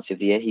Personality of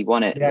the Year. He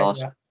won it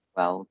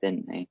well,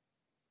 didn't he?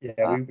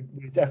 Yeah,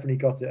 we definitely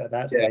got it at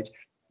that stage.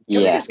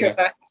 Can we just go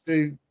back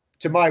to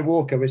Mike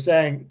Walker? We're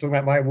talking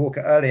about Mike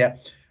Walker earlier.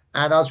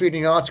 And I was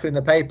reading an article in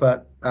the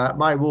paper.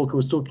 Mike Walker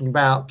was talking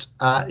about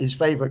his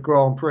favourite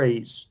Grand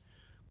Prix,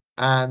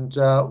 and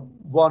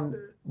one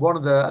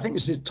of the, I think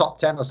this is top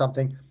 10 or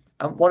something.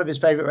 And one of his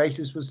favourite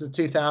races was the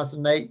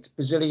 2008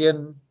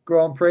 Brazilian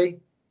Grand Prix.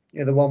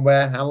 The one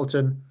where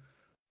Hamilton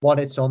won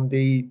it on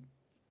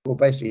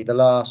basically the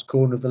last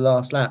corner of the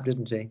last lap,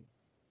 didn't he?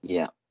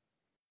 Yeah.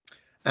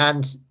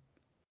 And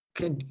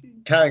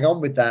carrying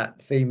on with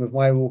that theme of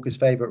Mike Walker's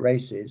favourite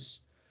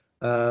races.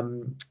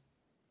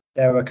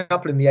 There were a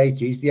couple in the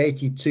 80s. The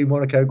 82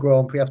 Monaco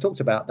Grand Prix, I've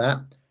talked about that.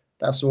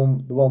 That's the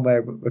one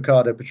where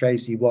Riccardo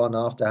Patrese won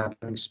after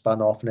having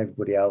spun off and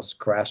everybody else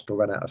crashed or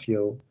ran out of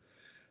fuel.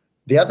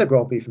 The other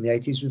Grand Prix from the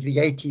 80s was the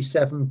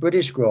 87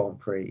 British Grand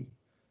Prix.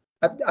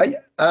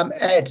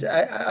 Ed,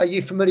 are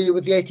you familiar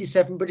with the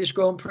 87 British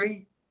Grand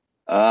Prix?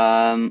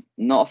 Not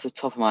off the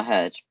top of my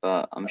head,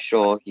 but I'm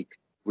sure you could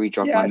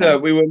re-drop my No,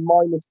 name. we were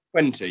minus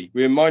 20.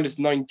 We were minus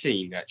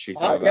 19, actually.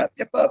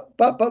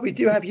 But we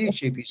do have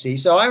YouTube, you see.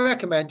 So I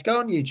recommend go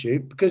on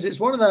YouTube because it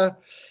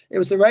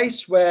was the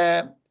race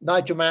where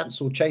Nigel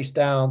Mansell chased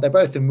down, they're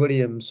both in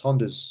Williams,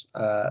 Hondas,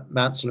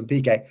 Mansell and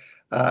Piquet.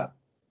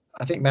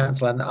 I think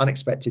Mansell had an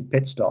unexpected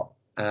pit stop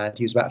and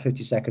he was about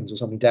 50 seconds or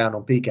something down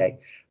on Piquet.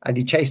 And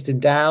he chased him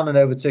down and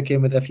overtook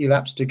him with a few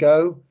laps to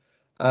go.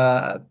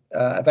 A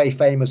very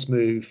famous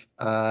move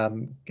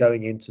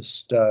going into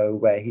Stowe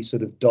where he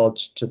sort of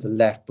dodged to the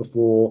left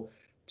before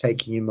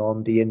taking him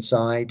on the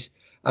inside.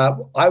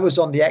 I was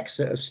on the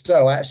exit of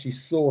Stowe. I actually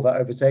saw that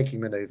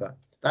overtaking manoeuvre.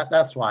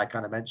 That's why I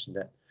kind of mentioned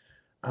it.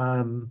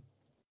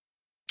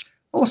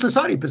 Also,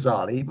 slightly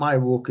bizarrely, Meyer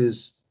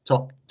Walker's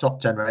top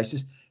 10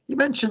 races. He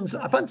mentions,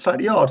 I find it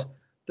slightly odd,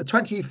 the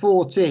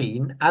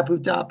 2014 Abu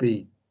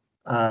Dhabi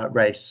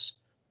race,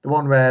 the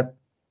one where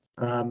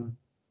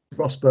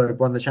Rosberg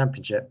won the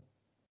championship.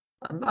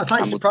 I'm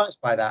slightly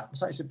surprised by that. I'm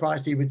slightly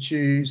surprised he would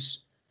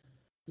choose.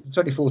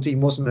 2014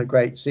 wasn't a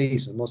great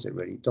season, was it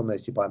really?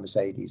 Dominated by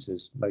Mercedes,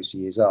 as most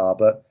years are.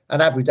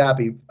 And Abu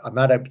Dhabi, I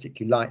don't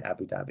particularly like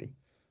Abu Dhabi.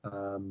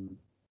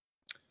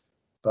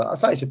 But I'm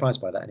slightly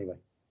surprised by that anyway.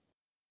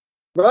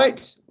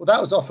 Right. Well, that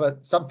was off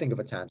something of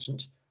a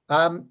tangent.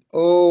 Now.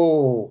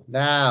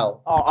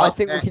 I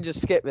think we can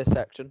just skip this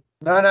section.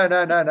 No.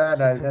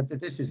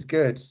 This is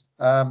good.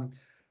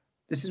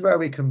 This is where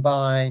we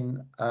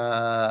combine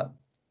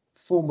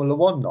Formula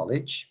One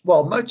knowledge,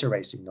 motor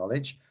racing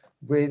knowledge,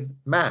 with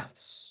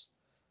maths.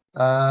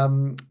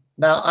 Now,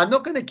 I'm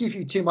not going to give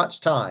you too much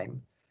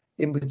time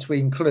in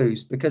between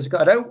clues because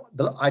I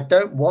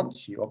don't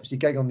want you obviously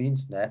going on the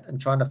internet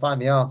and trying to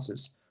find the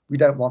answers. We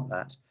don't want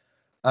that.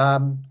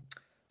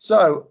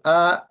 So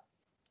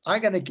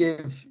I'm going to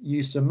give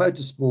you some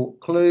motorsport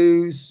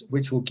clues,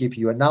 which will give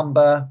you a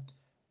number.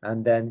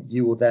 And then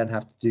you will then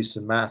have to do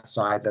some maths,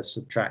 either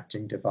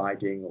subtracting,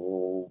 dividing,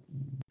 or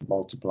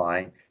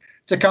multiplying,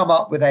 to come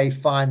up with a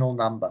final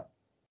number.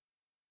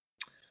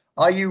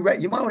 Are you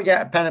ready? You might want to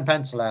get a pen and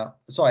pencil out.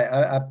 Sorry,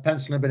 a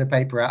pencil and a bit of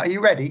paper out. Are you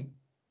ready?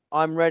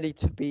 I'm ready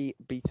to be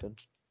beaten.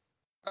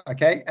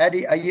 Okay,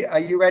 Eddie, are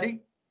you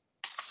ready?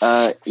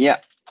 Yeah.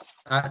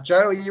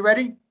 Joe, are you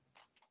ready?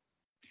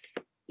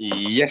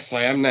 Yes,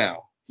 I am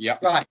now. Yeah.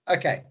 Right.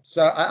 Okay.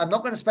 So I'm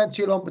not going to spend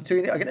too long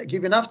between it. I'm going to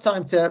give you enough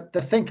time to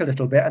think a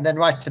little bit and then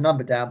write a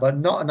number down, but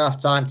not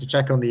enough time to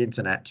check on the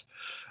internet.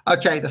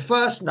 Okay. The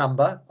first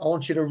number, I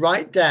want you to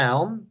write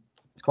down,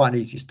 it's quite an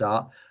easy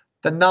start,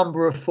 the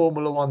number of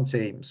Formula One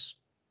teams.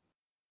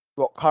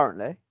 What,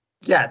 currently?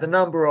 Yeah, the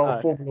number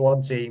of Formula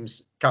One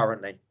teams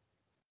currently.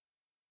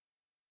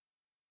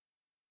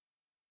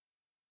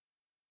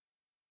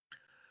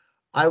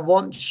 I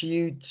want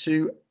you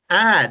to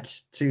add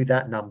to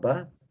that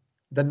number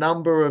the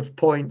number of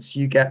points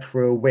you get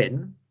for a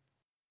win.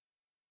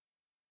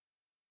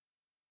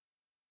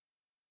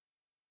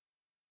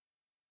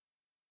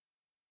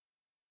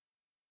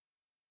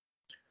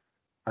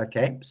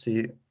 Okay,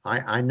 so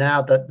I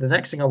now that the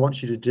next thing I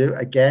want you to do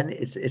again,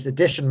 it's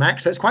addition,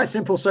 Max. So it's quite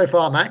simple so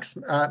far, Max,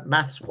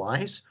 maths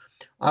wise.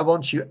 I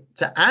want you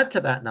to add to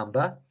that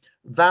number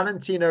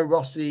Valentino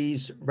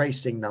Rossi's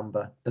racing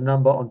number, the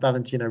number on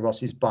Valentino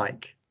Rossi's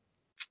bike.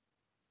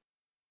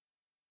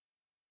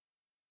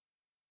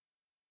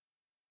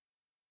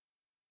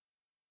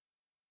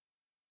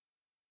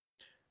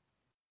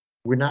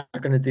 We're now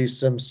going to do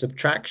some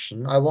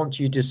subtraction. I want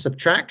you to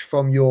subtract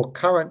from your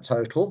current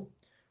total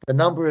the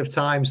number of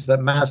times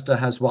that Mazda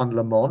has won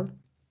Le Mans.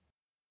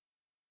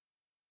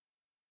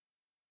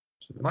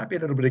 So there might be a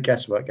little bit of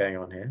guesswork going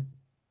on here.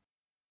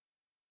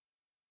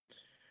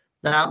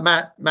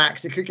 Now,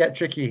 Max, it could get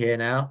tricky here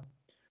now.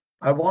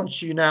 I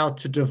want you now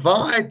to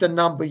divide the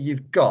number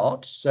you've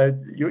got. So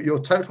your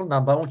total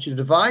number, I want you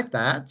to divide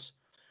that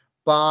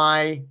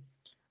by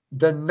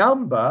the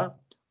number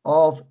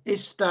of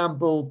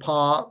Istanbul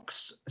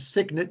Park's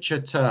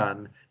signature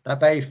turn, that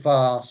very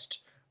fast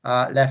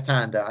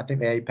left-hander. I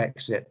think they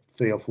apex it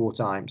 3 or 4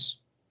 times.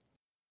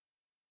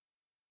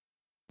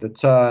 The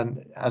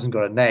turn hasn't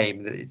got a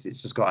name; it's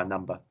just got a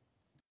number.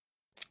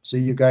 So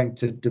you're going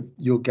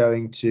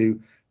to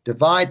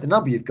divide the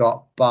number you've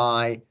got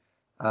by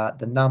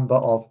the number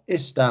of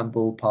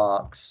Istanbul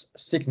Park's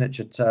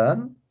signature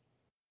turn.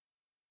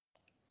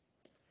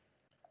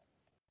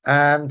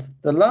 And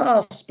the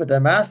last bit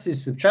of maths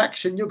is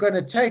subtraction. You're going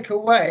to take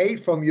away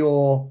from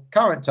your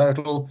current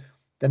total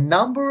the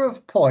number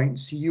of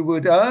points you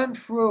would earn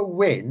for a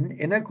win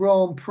in a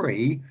Grand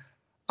Prix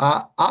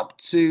up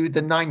to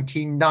the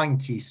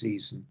 1990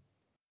 season.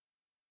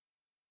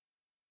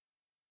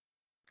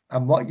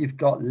 And what you've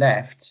got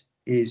left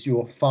is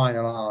your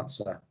final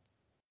answer.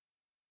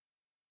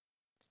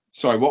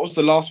 Sorry, what was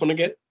the last one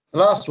again? The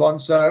last one.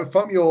 So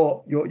from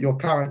your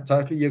current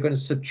total, you're going to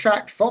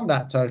subtract from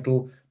that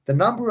total the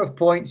number of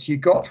points you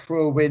got for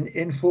a win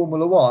in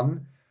Formula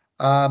One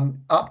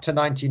up to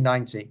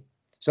 1990.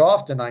 So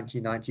after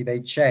 1990, they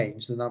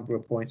changed the number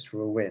of points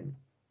for a win.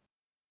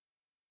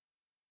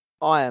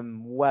 I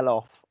am well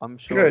off. I'm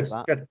sure of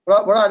that. Good.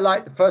 What I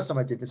liked the first time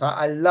I did this,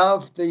 I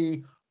loved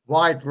the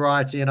wide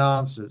variety in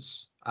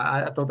answers.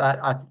 I thought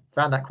that I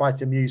found that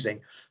quite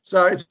amusing.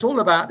 So it's all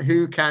about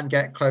who can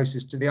get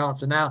closest to the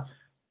answer. Now,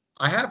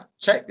 I have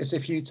checked this a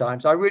few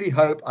times. I really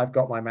hope I've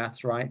got my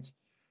maths right.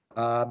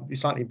 It'd be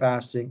slightly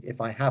embarrassing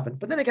if I haven't.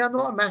 But then again, I'm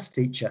not a maths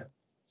teacher,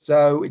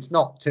 so it's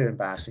not too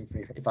embarrassing for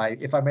me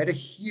if I made a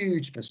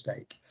huge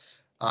mistake.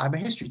 I'm a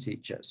history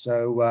teacher,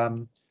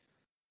 so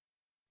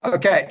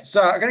okay.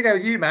 So I'm going to go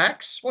with you,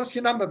 Max. What's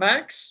your number,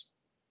 Max?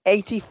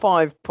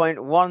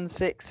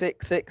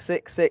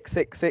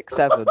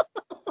 85.166666667.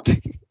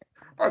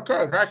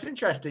 Okay, that's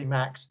interesting,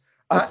 Max.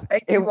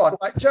 81.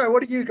 Right, Joe,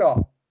 what have you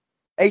got?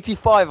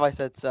 85, I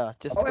said, sir.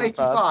 Just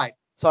 85.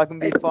 So I can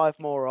be 5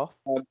 more off.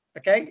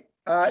 Okay.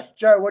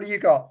 Joe, what do you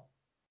got?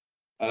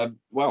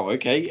 Well,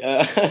 okay.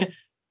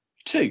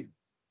 2.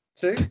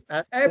 2.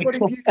 And Ed, what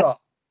have you got?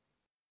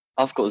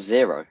 I've got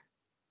 0.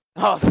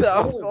 Oh, so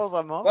of course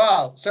I'm off.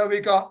 Well, so we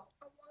got.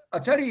 I'll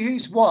tell you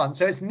who's won.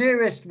 So it's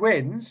nearest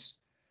wins.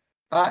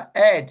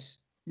 Ed,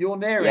 you're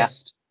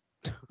nearest.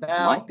 Yeah.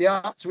 Now the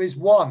answer is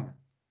 1.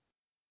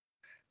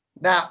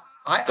 Now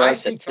I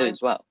said 2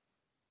 as well.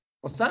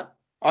 What's that?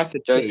 I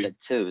said Joe 2. said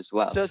 2 as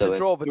well. So it's a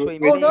draw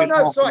between. Oh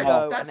no, sorry.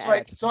 Hold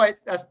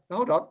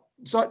on.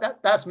 Sorry,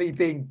 that's me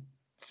being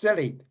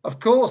silly. Of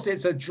course,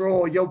 it's a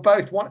draw. You're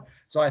both one.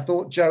 So I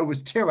thought Joe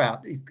was 2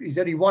 out. He's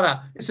only 1 out.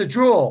 It's a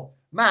draw.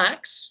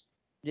 Max.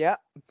 Yeah.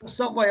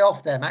 Some way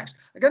off there, Max.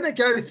 I'm going to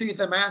go through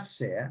the maths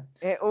here.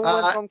 It all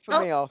went wrong for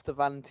me after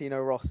Valentino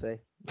Rossi.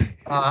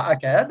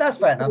 Okay, that's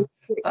fair enough.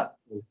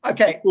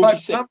 Okay,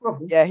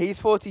 yeah, he's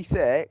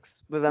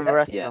 46, but then the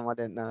rest of them I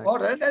didn't know.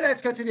 Hold on,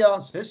 let's go through the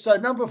answers. So,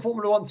 number of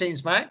Formula One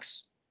teams,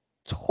 Max?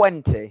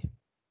 20.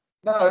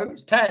 No,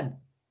 it's 10.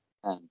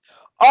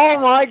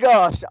 Oh my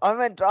gosh, I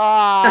meant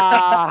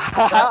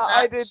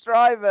I did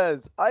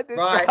drivers. Right,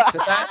 so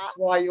that's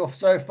why you're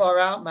so far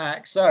out,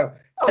 Max. So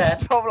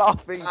 10. Stop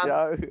laughing,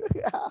 Joe.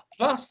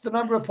 Plus the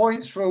number of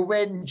points for a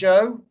win,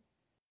 Joe.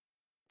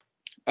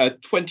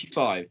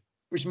 25.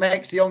 Which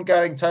makes the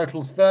ongoing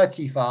total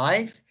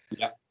 35.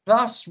 Yeah.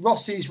 Plus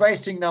Rossi's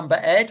racing number,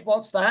 Ed.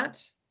 What's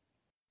that?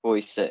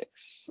 46.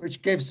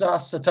 Which gives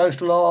us a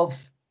total of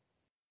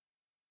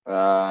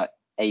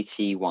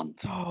 81.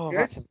 Oh,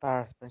 that's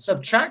embarrassing.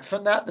 Subtract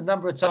from that the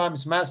number of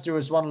times Mazda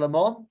has won Le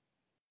Mans.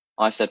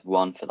 I said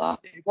 1 for that.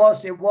 It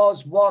was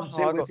 1.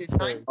 So I it was did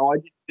 0.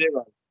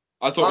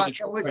 I thought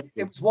it was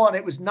 1.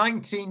 It was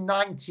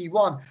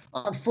 1991.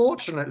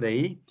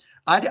 Unfortunately,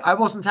 I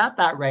wasn't at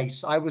that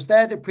race. I was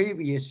there the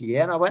previous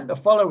year, and I went the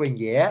following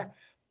year.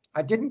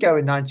 I didn't go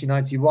in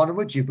 1991, and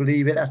would you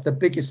believe it? That's the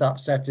biggest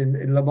upset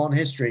in Le Mans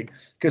history,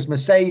 because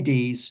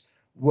Mercedes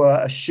were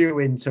a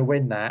shoo-in to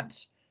win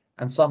that,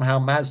 and somehow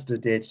Mazda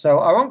did. So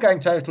our ongoing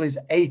total is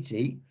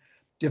 80.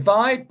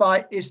 Divide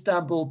by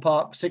Istanbul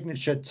Park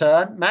signature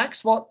turn.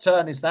 Max, what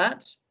turn is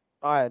that?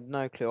 I had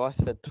no clue. I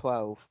said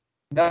 12.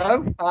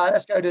 No.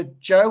 Let's go to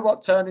Joe.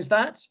 What turn is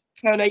that?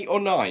 Turn 8 or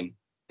 9?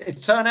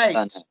 It's turn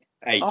 8.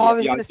 8. I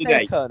was going to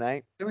say 8. turn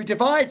 8. So we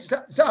divide. So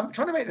I'm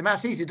trying to make the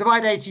maths easy.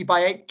 Divide 80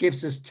 by 8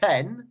 gives us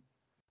 10.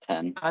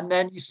 10. And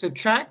then you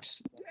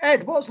subtract.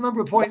 Ed, what's the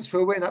number of points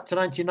for a win up to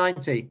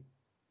 1990?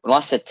 Well,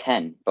 I said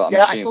 10, but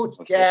I thought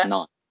it's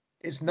 9.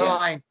 It's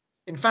 9.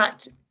 In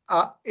fact,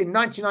 in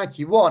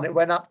 1991, it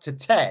went up to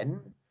 10.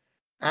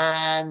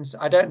 And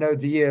I don't know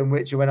the year in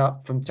which it went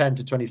up from 10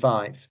 to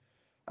 25.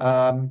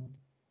 Well,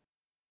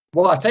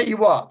 I'll tell you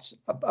what.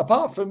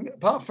 Apart from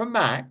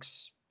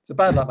Max, it's a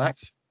bad luck,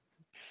 Max.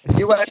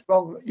 You went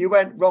wrong. You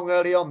went wrong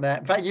early on there.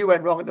 In fact, you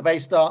went wrong at the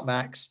base start,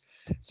 Max.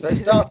 So it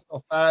started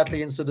off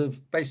badly and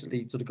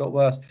basically got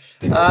worse.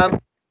 But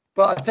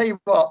I'll tell you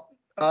what.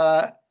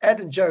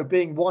 Ed and Joe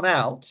being 1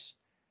 out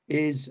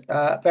is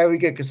very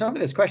good, because some of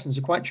these questions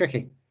are quite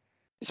tricky.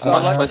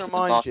 I'd like to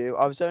remind you,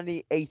 I was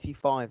only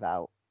 85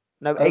 out.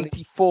 No,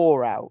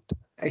 84 out.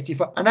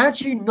 84. And had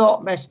you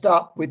not messed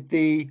up with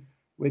the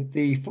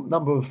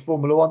number of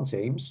Formula One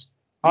teams,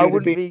 I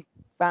wouldn't be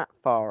that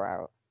far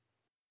out.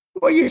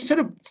 Well, you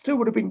still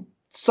would have been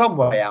some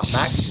way out,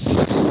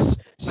 Max.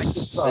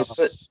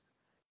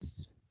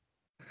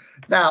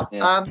 Now,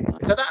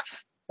 so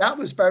that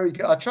was very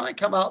good. I'll try and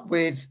come up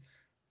with.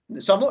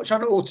 So I'm not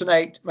trying to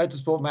alternate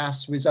Motorsport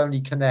Maths with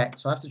Only Connect.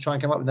 So I have to try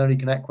and come up with an Only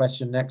Connect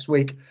question next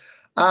week.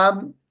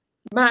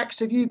 Max,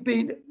 have you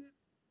been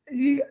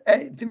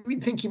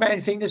thinking about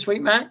anything this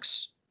week,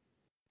 Max?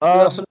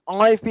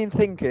 I've been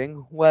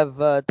thinking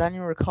whether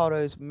Daniel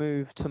Ricciardo's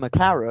move to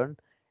McLaren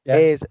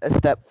is a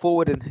step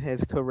forward in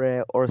his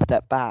career or a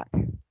step back.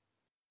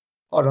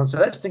 Hold on. So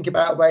let's think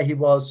about where he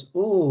was.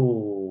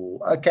 Ooh,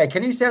 okay.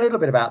 Can you say a little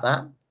bit about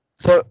that?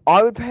 So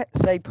I would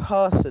say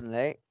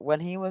personally, when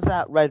he was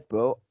at Red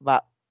Bull,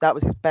 that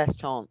was his best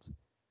chance.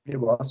 It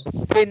was.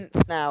 Since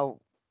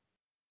now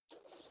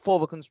for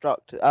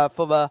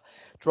the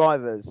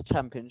drivers'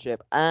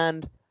 championship,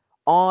 and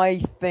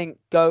I think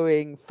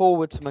going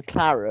forward to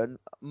McLaren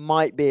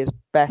might be his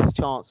best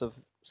chance of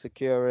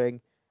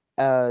securing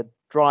a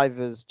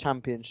drivers'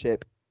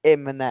 championship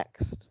in the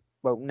next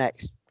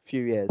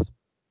few years.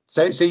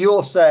 So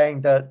you're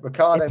saying that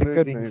Ricciardo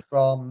moving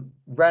from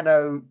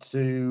Renault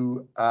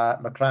to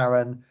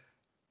McLaren,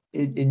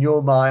 in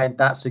your mind,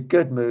 that's a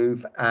good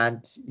move,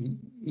 and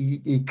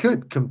he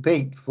could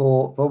compete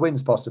for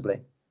wins possibly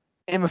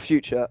in the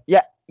future.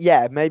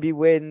 Yeah, maybe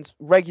wins,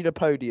 regular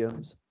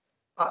podiums.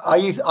 Are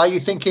you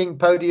thinking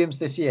podiums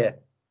this year?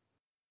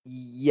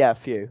 Yeah, a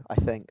few. I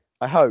think.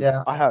 I hope.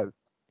 Yeah, I hope.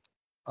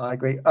 I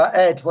agree.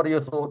 Ed, what are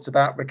your thoughts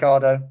about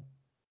Ricciardo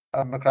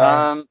and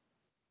McLaren?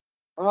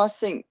 Well,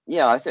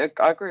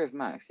 I agree with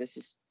Max. This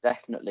is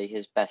definitely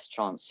his best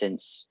chance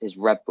since his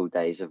Red Bull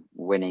days of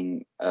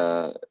winning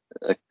a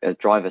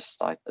driver's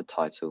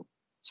title,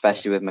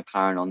 especially with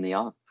McLaren on the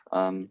up.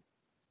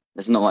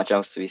 There's not much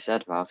else to be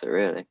said about it,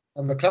 really.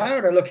 And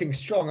McLaren are looking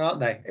strong, aren't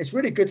they? It's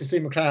really good to see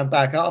McLaren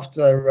back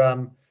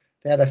after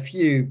they had a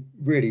few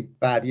really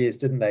bad years,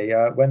 didn't they?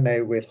 When they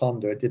were with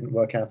Honda, it didn't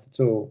work out at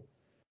all.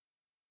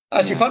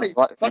 Actually,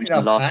 funny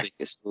enough, last Max, week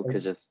it's all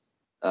because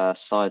of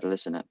Seidel,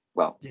 isn't it?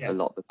 Well, a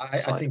lot.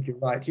 I think you're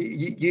right.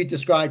 You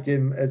described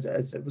him as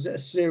was it a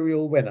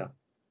serial winner?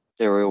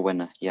 Serial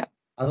winner, yeah.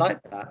 I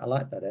like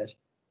that, Ed.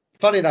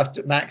 Funny enough,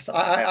 Max,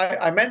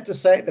 I meant to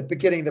say at the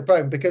beginning of the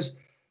program because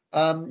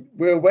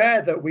we're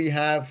aware that we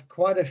have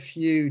quite a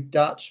few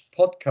Dutch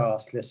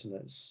podcast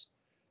listeners.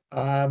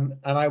 And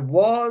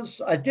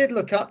I did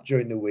look up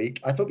during the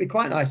week. I thought it'd be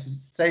quite nice to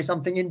say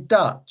something in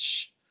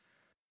Dutch.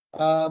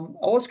 I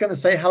was going to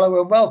say hello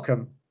and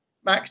welcome.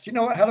 Max, do you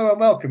know what hello and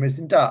welcome is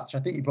in Dutch? I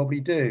think you probably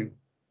do.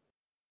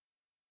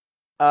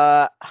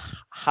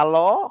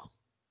 Hello?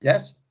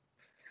 Yes.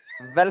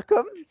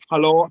 Welcome.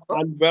 Hello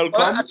and welcome.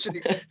 Well,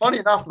 actually, funny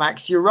enough,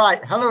 Max, you're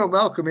right. Hello and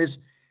welcome is,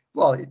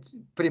 well, it's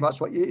pretty much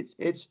what it's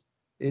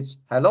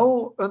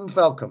hello and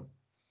welcome.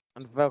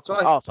 And welcome.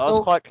 So I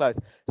was quite close.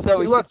 So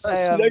we should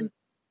say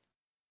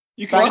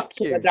you can just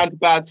put that down to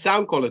bad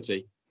sound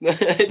quality.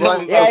 Bad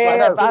sound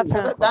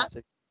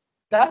quality.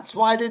 That's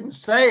why I didn't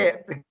say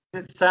it, because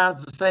it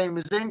sounds the same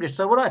as English.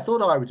 So what I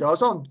thought I would do, I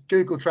was on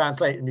Google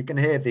Translate and you can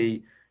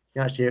actually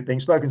hear it being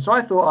spoken. So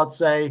I thought I'd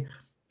say,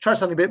 try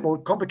something a bit more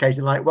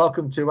complicated, like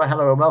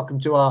hello and welcome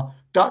to our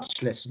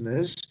Dutch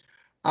listeners.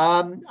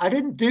 I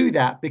didn't do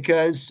that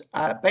because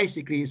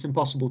basically it's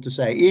impossible to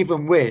say,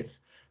 even with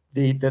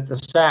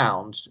the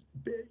sound.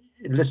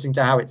 Listening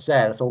to how it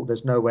said, I thought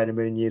there's nowhere in a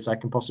million years I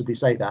can possibly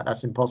say that.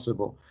 That's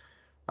impossible.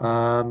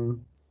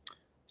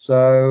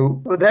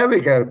 So there we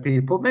go,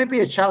 people.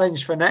 Maybe a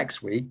challenge for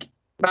next week.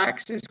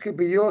 Max, this could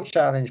be your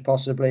challenge,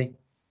 possibly.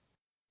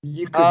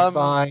 You could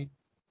find.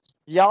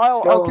 Yeah,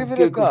 I'll give it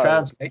a go.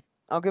 Translate.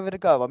 I'll give it a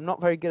go. I'm not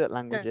very good at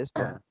languages,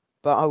 but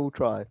I will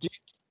try.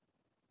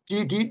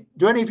 Do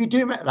any of you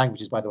do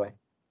languages, by the way?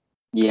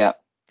 Yeah.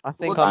 I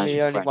think I'm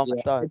the only one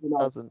that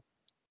doesn't.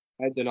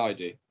 Ed and I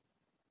do.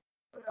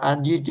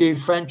 And you do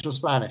French or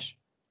Spanish?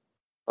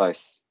 Both.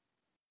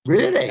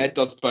 Really? Ed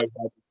does both.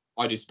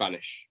 I do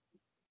Spanish.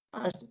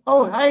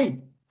 Hey,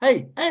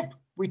 Ed,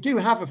 we do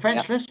have a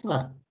French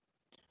listener.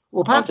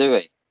 Well, perhaps, do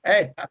we?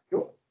 Ed,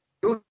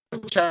 your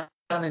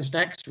challenge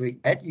next week,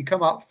 Ed, you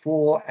come up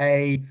for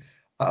a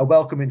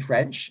welcome in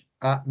French.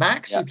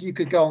 Max, if you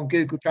could go on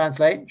Google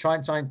Translate and try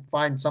and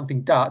find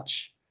something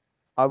Dutch.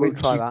 I will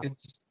try that.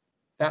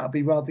 That would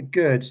be rather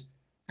good.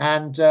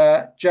 And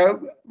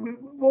Joe,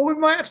 we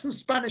might have some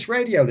Spanish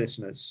radio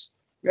listeners.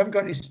 We haven't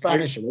got any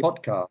Spanish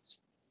podcast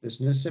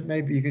listeners, so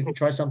maybe you can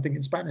try something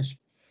in Spanish.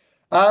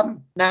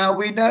 Now,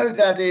 we know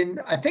that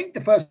I think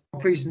the first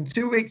Grand Prix is in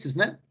 2 weeks,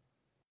 isn't it?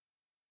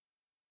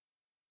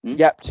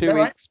 Yep, 2 weeks.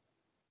 Right?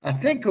 I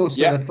think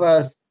also the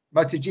first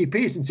MotoGP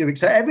is in 2 weeks.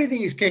 So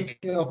everything is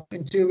kicking off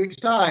in 2 weeks'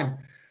 time.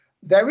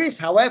 There is,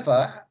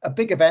 however, a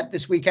big event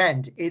this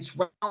weekend. It's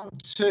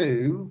round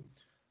 2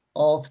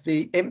 of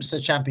the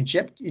IMSA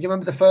Championship. You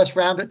remember the first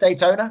round at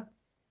Daytona?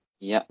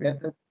 Yeah. We have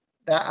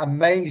that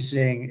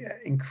amazing,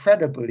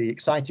 incredibly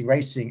exciting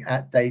racing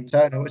at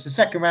Daytona. It's the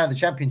second round of the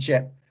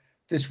championship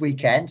this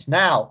weekend.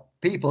 Now,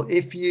 people,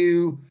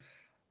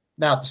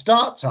 the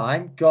start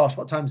time, gosh,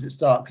 what time does it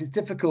start? Because it's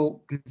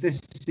difficult, because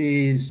this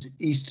is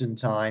Eastern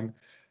time.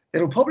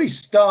 It'll probably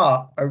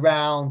start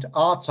around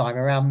our time,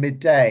 around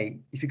midday.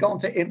 If you go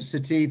onto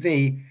IMSA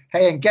TV,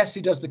 hey, and guess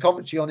who does the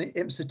commentary on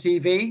IMSA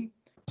TV?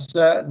 A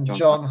certain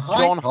John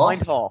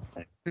Hindhoff,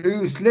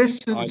 who's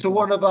listened to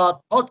one of our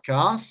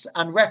podcasts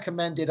and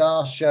recommended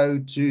our show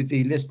to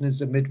the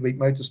listeners of Midweek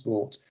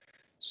Motorsport.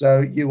 So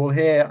you will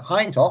hear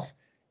Hindhoff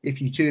if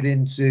you tune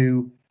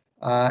into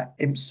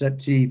IMSA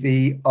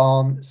TV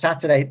on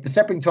Saturday. The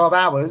Sebring 12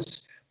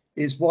 Hours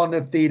is one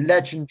of the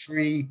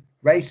legendary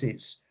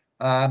races.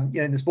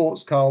 In the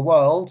sports car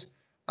world,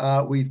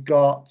 we've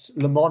got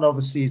Le Mans,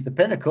 obviously, is the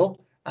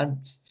pinnacle. And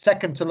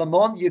second to Le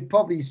Mans, you'd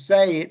probably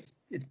say it's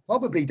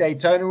probably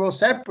Daytona or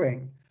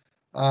Sebring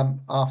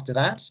after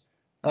that.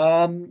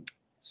 And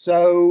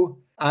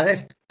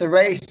if the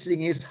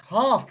racing is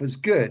half as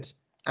good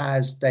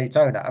as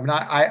Daytona. I mean,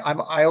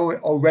 I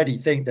already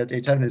think that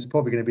Daytona is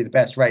probably going to be the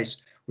best race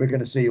we're going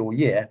to see all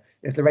year.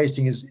 If the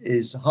racing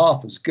is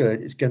half as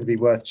good, it's going to be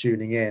worth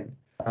tuning in.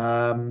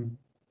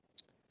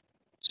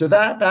 So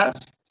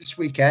that's this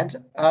weekend.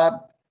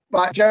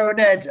 Right, Joe and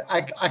Ed,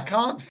 I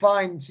can't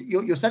find,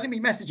 you're sending me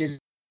messages.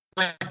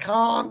 I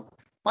can't,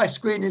 my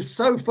screen is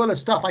so full of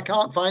stuff, I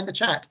can't find the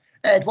chat.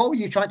 Ed, what were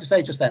you trying to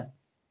say just then?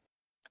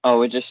 Oh,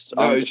 we're just...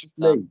 No, it's just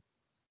me.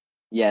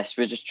 Yes,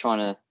 we're just trying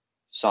to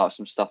sort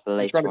some stuff for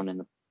later on in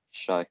the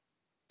show.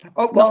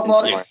 Oh, well,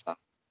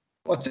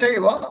 I'll tell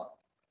you what,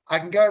 I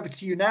can go over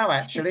to you now,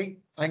 actually.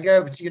 I can go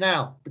over to you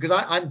now, because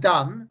I'm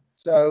done.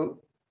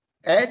 So,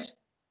 Ed?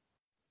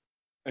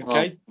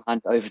 Okay. Well,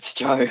 hand over to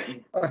Joe.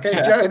 Okay,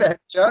 Joe then.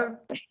 Joe?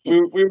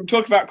 We were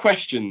talking about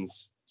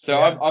questions. So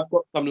yeah. I've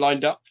got some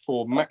lined up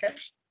for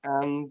Max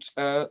and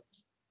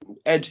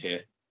Ed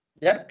here.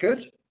 Yeah,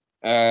 good.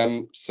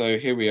 So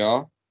here we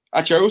are.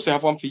 Actually, I also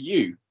have one for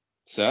you,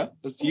 sir.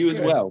 That's for you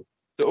as well.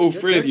 So all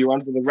three of you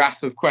under the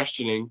wrath of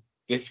questioning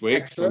this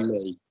week from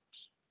me.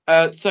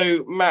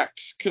 So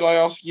Max, could I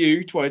ask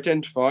you to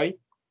identify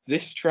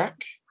this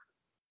track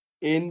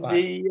in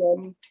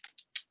the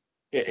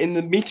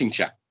meeting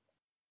chat?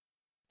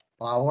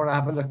 I want to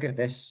have a look at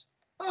this.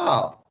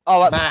 Oh,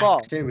 that's Max.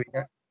 fun. Here we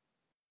go.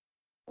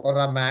 Well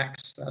done,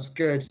 Max. That's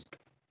good.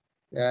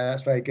 Yeah,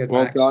 that's very good,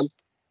 Well Max. done.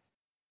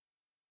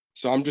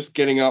 So I'm just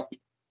getting up.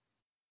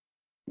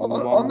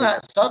 On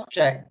that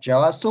subject, Joe,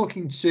 I was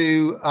talking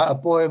to a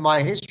boy in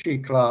my history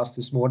class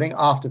this morning,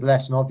 after the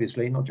lesson,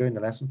 obviously, not during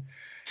the lesson.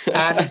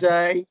 And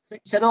he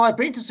said, I've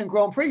been to some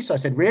Grand Prix. So I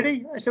said,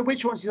 really? I said,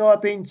 which ones? He said,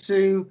 I've been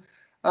to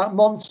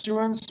Monza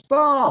and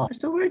Spa. I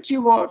said, where did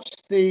you watch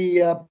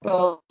the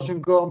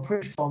Belgian Grand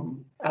Prix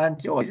from? And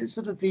is it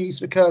sort of the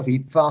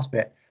curvy, fast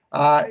bit?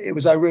 It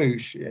was Eau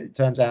Rouge, it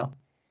turns out.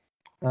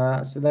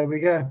 So there we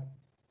go.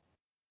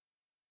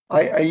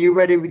 Are you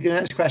ready with your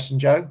next question,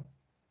 Joe?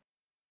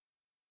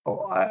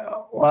 Or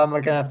am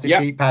I going to have to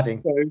keep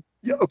padding? So,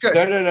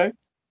 No.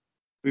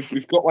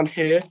 We've got one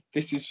here.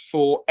 This is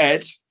for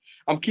Ed.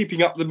 I'm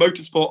keeping up the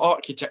motorsport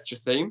architecture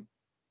theme.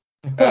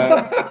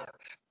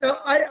 No,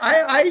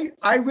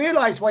 I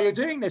realise why you're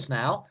doing this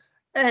now.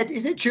 Ed,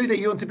 is it true that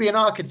you want to be an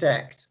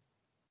architect?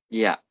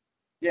 Yeah.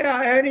 Yeah,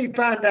 I only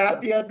found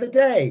out the other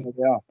day.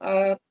 Yeah.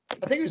 I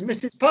think it was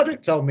Mrs.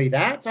 Puddock told me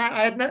that.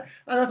 I had and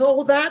I thought,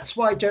 well, that's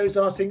why Joe's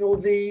asking all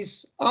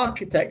these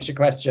architecture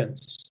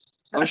questions.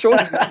 I'm sure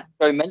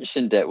Joe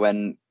mentioned it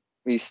when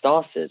we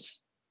started.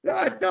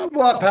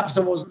 Well, perhaps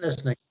I wasn't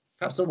listening.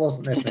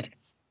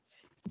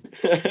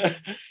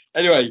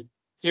 Anyway,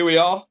 here we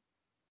are.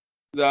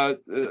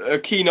 A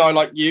keen eye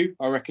like you,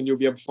 I reckon you'll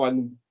be able to find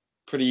them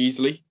pretty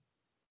easily.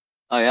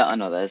 Oh yeah, I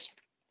know there's.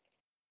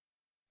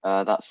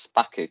 That's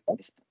Baku.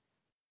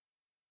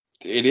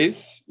 It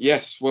is.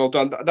 Yes, well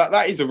done.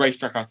 That is a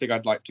racetrack I think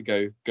I'd like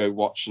to go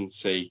watch and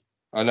see.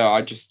 I know.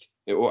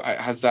 It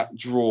has that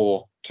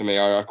draw to me.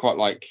 I quite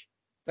like.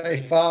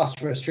 Very fast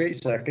for a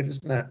street circuit,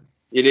 isn't it?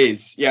 It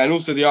is. Yeah, and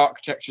also the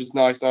architecture is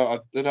nice. I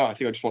don't know. I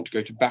think I just want to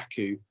go to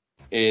Baku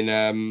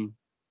in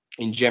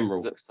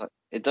general.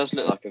 It does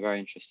look like a very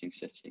interesting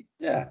city.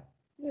 Yeah.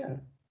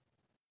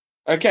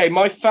 Okay,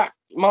 my fact.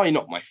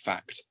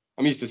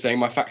 I'm used to saying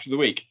my fact of the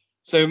week.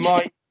 So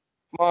my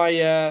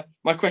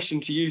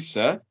question to you,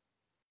 sir,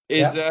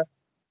 is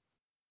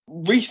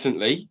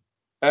recently,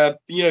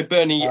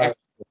 Bernie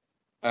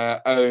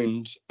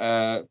owned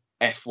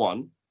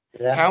F1.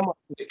 Yeah. How much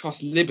did it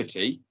cost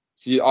Liberty?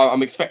 So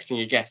I'm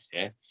expecting a guess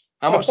here.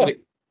 How much did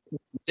it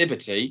cost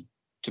Liberty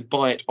to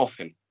buy it off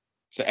him?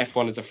 So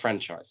F1 is a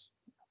franchise.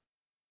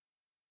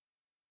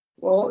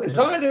 Well, it's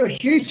either a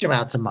huge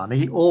amount of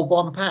money or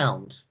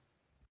 £1.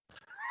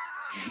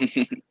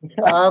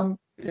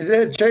 Is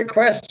it a trick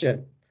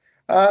question?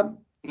 No,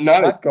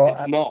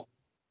 it's not.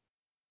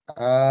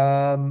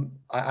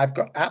 I've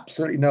got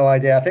absolutely no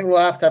idea. I think we'll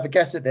have to have a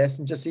guess at this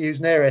and just see who's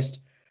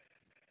nearest.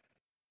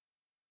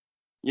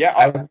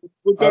 Yeah,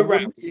 we'll go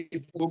round.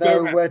 We'll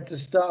know where to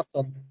start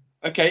on.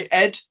 Okay,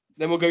 Ed.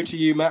 Then we'll go to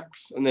you,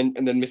 Max, and then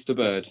Mr.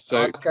 Bird. So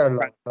I'll go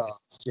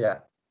last. Yeah.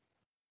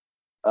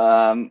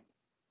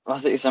 I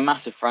think it's a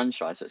massive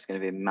franchise, so it's going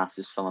to be a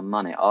massive sum of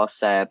money. I'll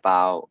say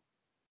about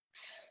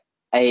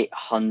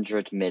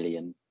 800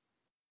 million.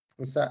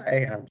 What's that?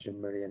 800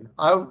 million.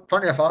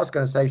 Funny enough, I was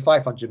going to say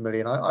 500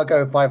 million. I'll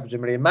go 500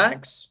 million.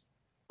 Max?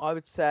 I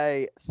would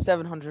say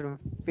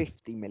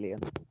 750 million.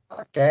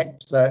 Okay,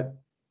 so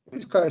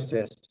who's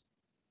closest?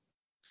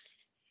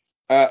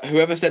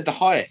 Whoever said the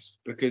highest,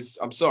 because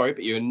I'm sorry,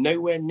 but you're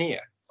nowhere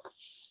near.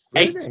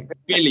 Really? $8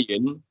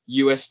 billion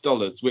US,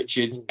 which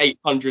is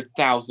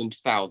 800,000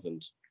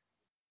 thousand.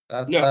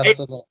 No,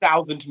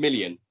 8,000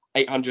 million.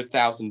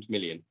 800,000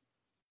 million.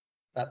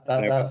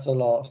 That's a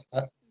lot.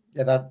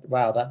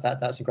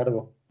 That's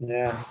incredible.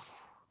 Yeah.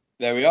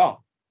 There we are.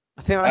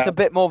 I think that's a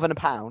bit more than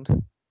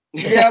 £1.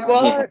 Yeah,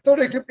 well, I thought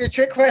it could be a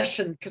trick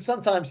question because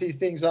sometimes these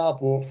things are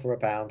bought for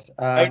 £1.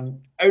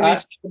 Only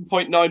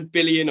 7.9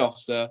 billion off,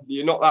 sir.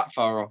 You're not that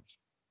far off.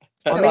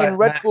 I mean,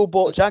 Red Bull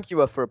bought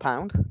Jaguar for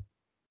 £1.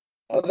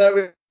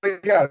 Although we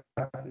go.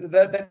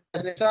 There's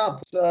an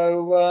example.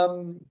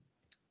 So,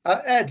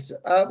 Ed,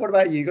 what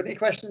about you? Got any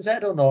questions,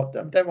 Ed, or not?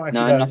 Don't worry if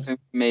you don't. No, nothing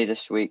for me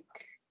this week.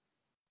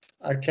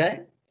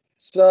 Okay.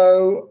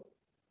 So,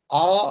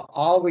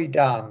 are we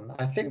done?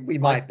 I think we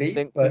might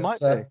be. We might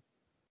be.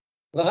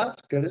 Well,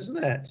 that's good,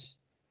 isn't it?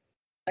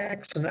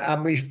 Excellent.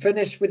 And we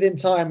finished within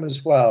time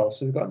as well.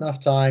 So we've got enough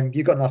time.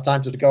 You've got enough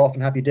time to go off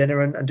and have your dinner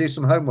and do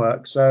some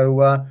homework.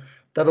 So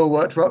that all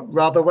worked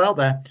rather well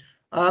there.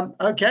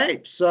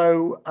 Okay.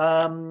 So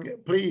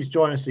please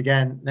join us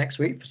again next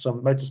week for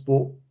some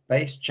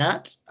motorsport-based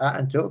chat.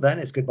 Until then,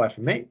 it's goodbye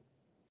from me.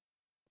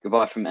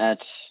 Goodbye from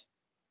Ed.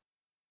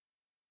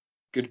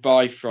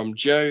 Goodbye from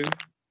Joe.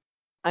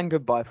 And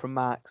goodbye from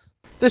Max.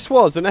 This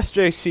was an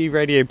SJC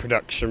radio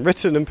production,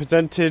 written and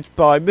presented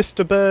by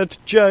Mr. Bird,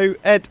 Joe,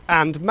 Ed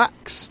and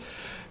Max.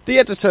 The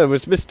editor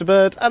was Mr.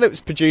 Bird, and it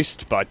was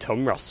produced by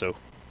Tom Russell.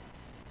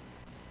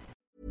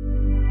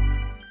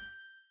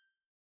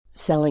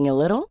 Selling a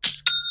little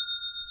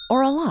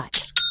or a lot?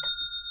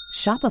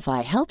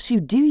 Shopify helps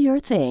you do your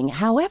thing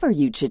however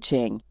you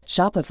cha-ching.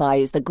 Shopify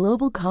is the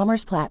global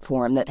commerce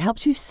platform that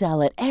helps you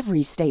sell at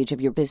every stage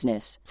of your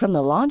business. From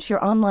the launch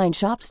your online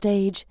shop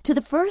stage to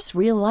the first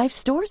real-life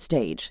store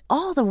stage,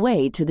 all the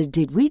way to the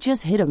did we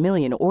just hit a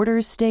million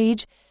orders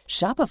stage.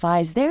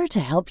 Shopify is there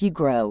to help you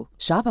grow.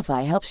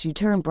 Shopify helps you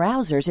turn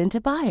browsers into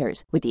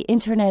buyers with the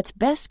internet's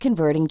best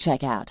converting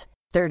checkout.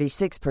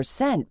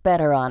 36%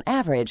 better on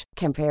average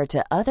compared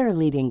to other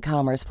leading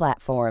commerce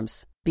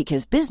platforms.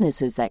 Because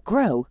businesses that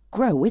grow,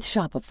 grow with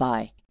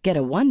Shopify. Get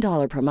a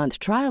 $1 per month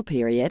trial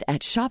period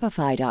at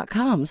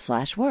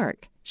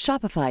shopify.com/work.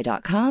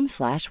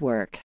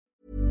 Shopify.com/work.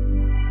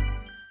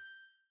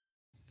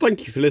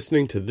 Thank you for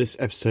listening to this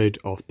episode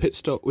of Pit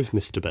Stop with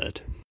Mr. Bird.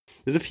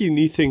 There's a few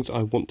new things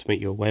I want to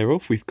make you aware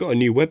of. We've got a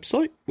new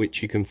website,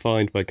 which you can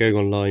find by going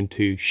online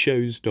to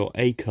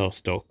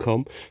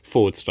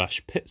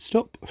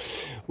shows.acast.com/pitstop,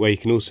 where you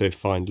can also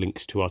find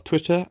links to our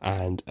Twitter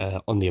and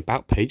on the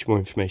About page, more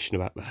information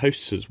about the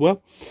hosts as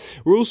well.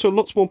 We're also on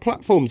lots more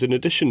platforms in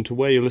addition to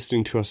where you're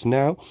listening to us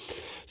now.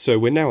 So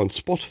we're now on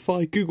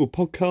Spotify, Google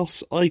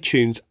Podcasts,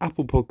 iTunes,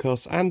 Apple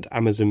Podcasts and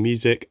Amazon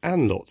Music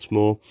and lots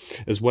more,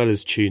 as well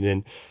as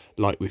TuneIn,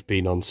 like we've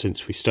been on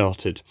since we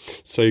started.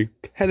 So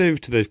head over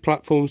to those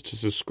platforms to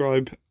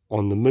subscribe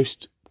on the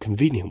most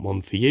convenient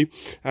one for you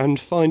and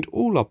find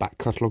all our back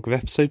catalogue of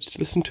episodes to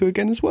listen to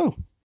again as well.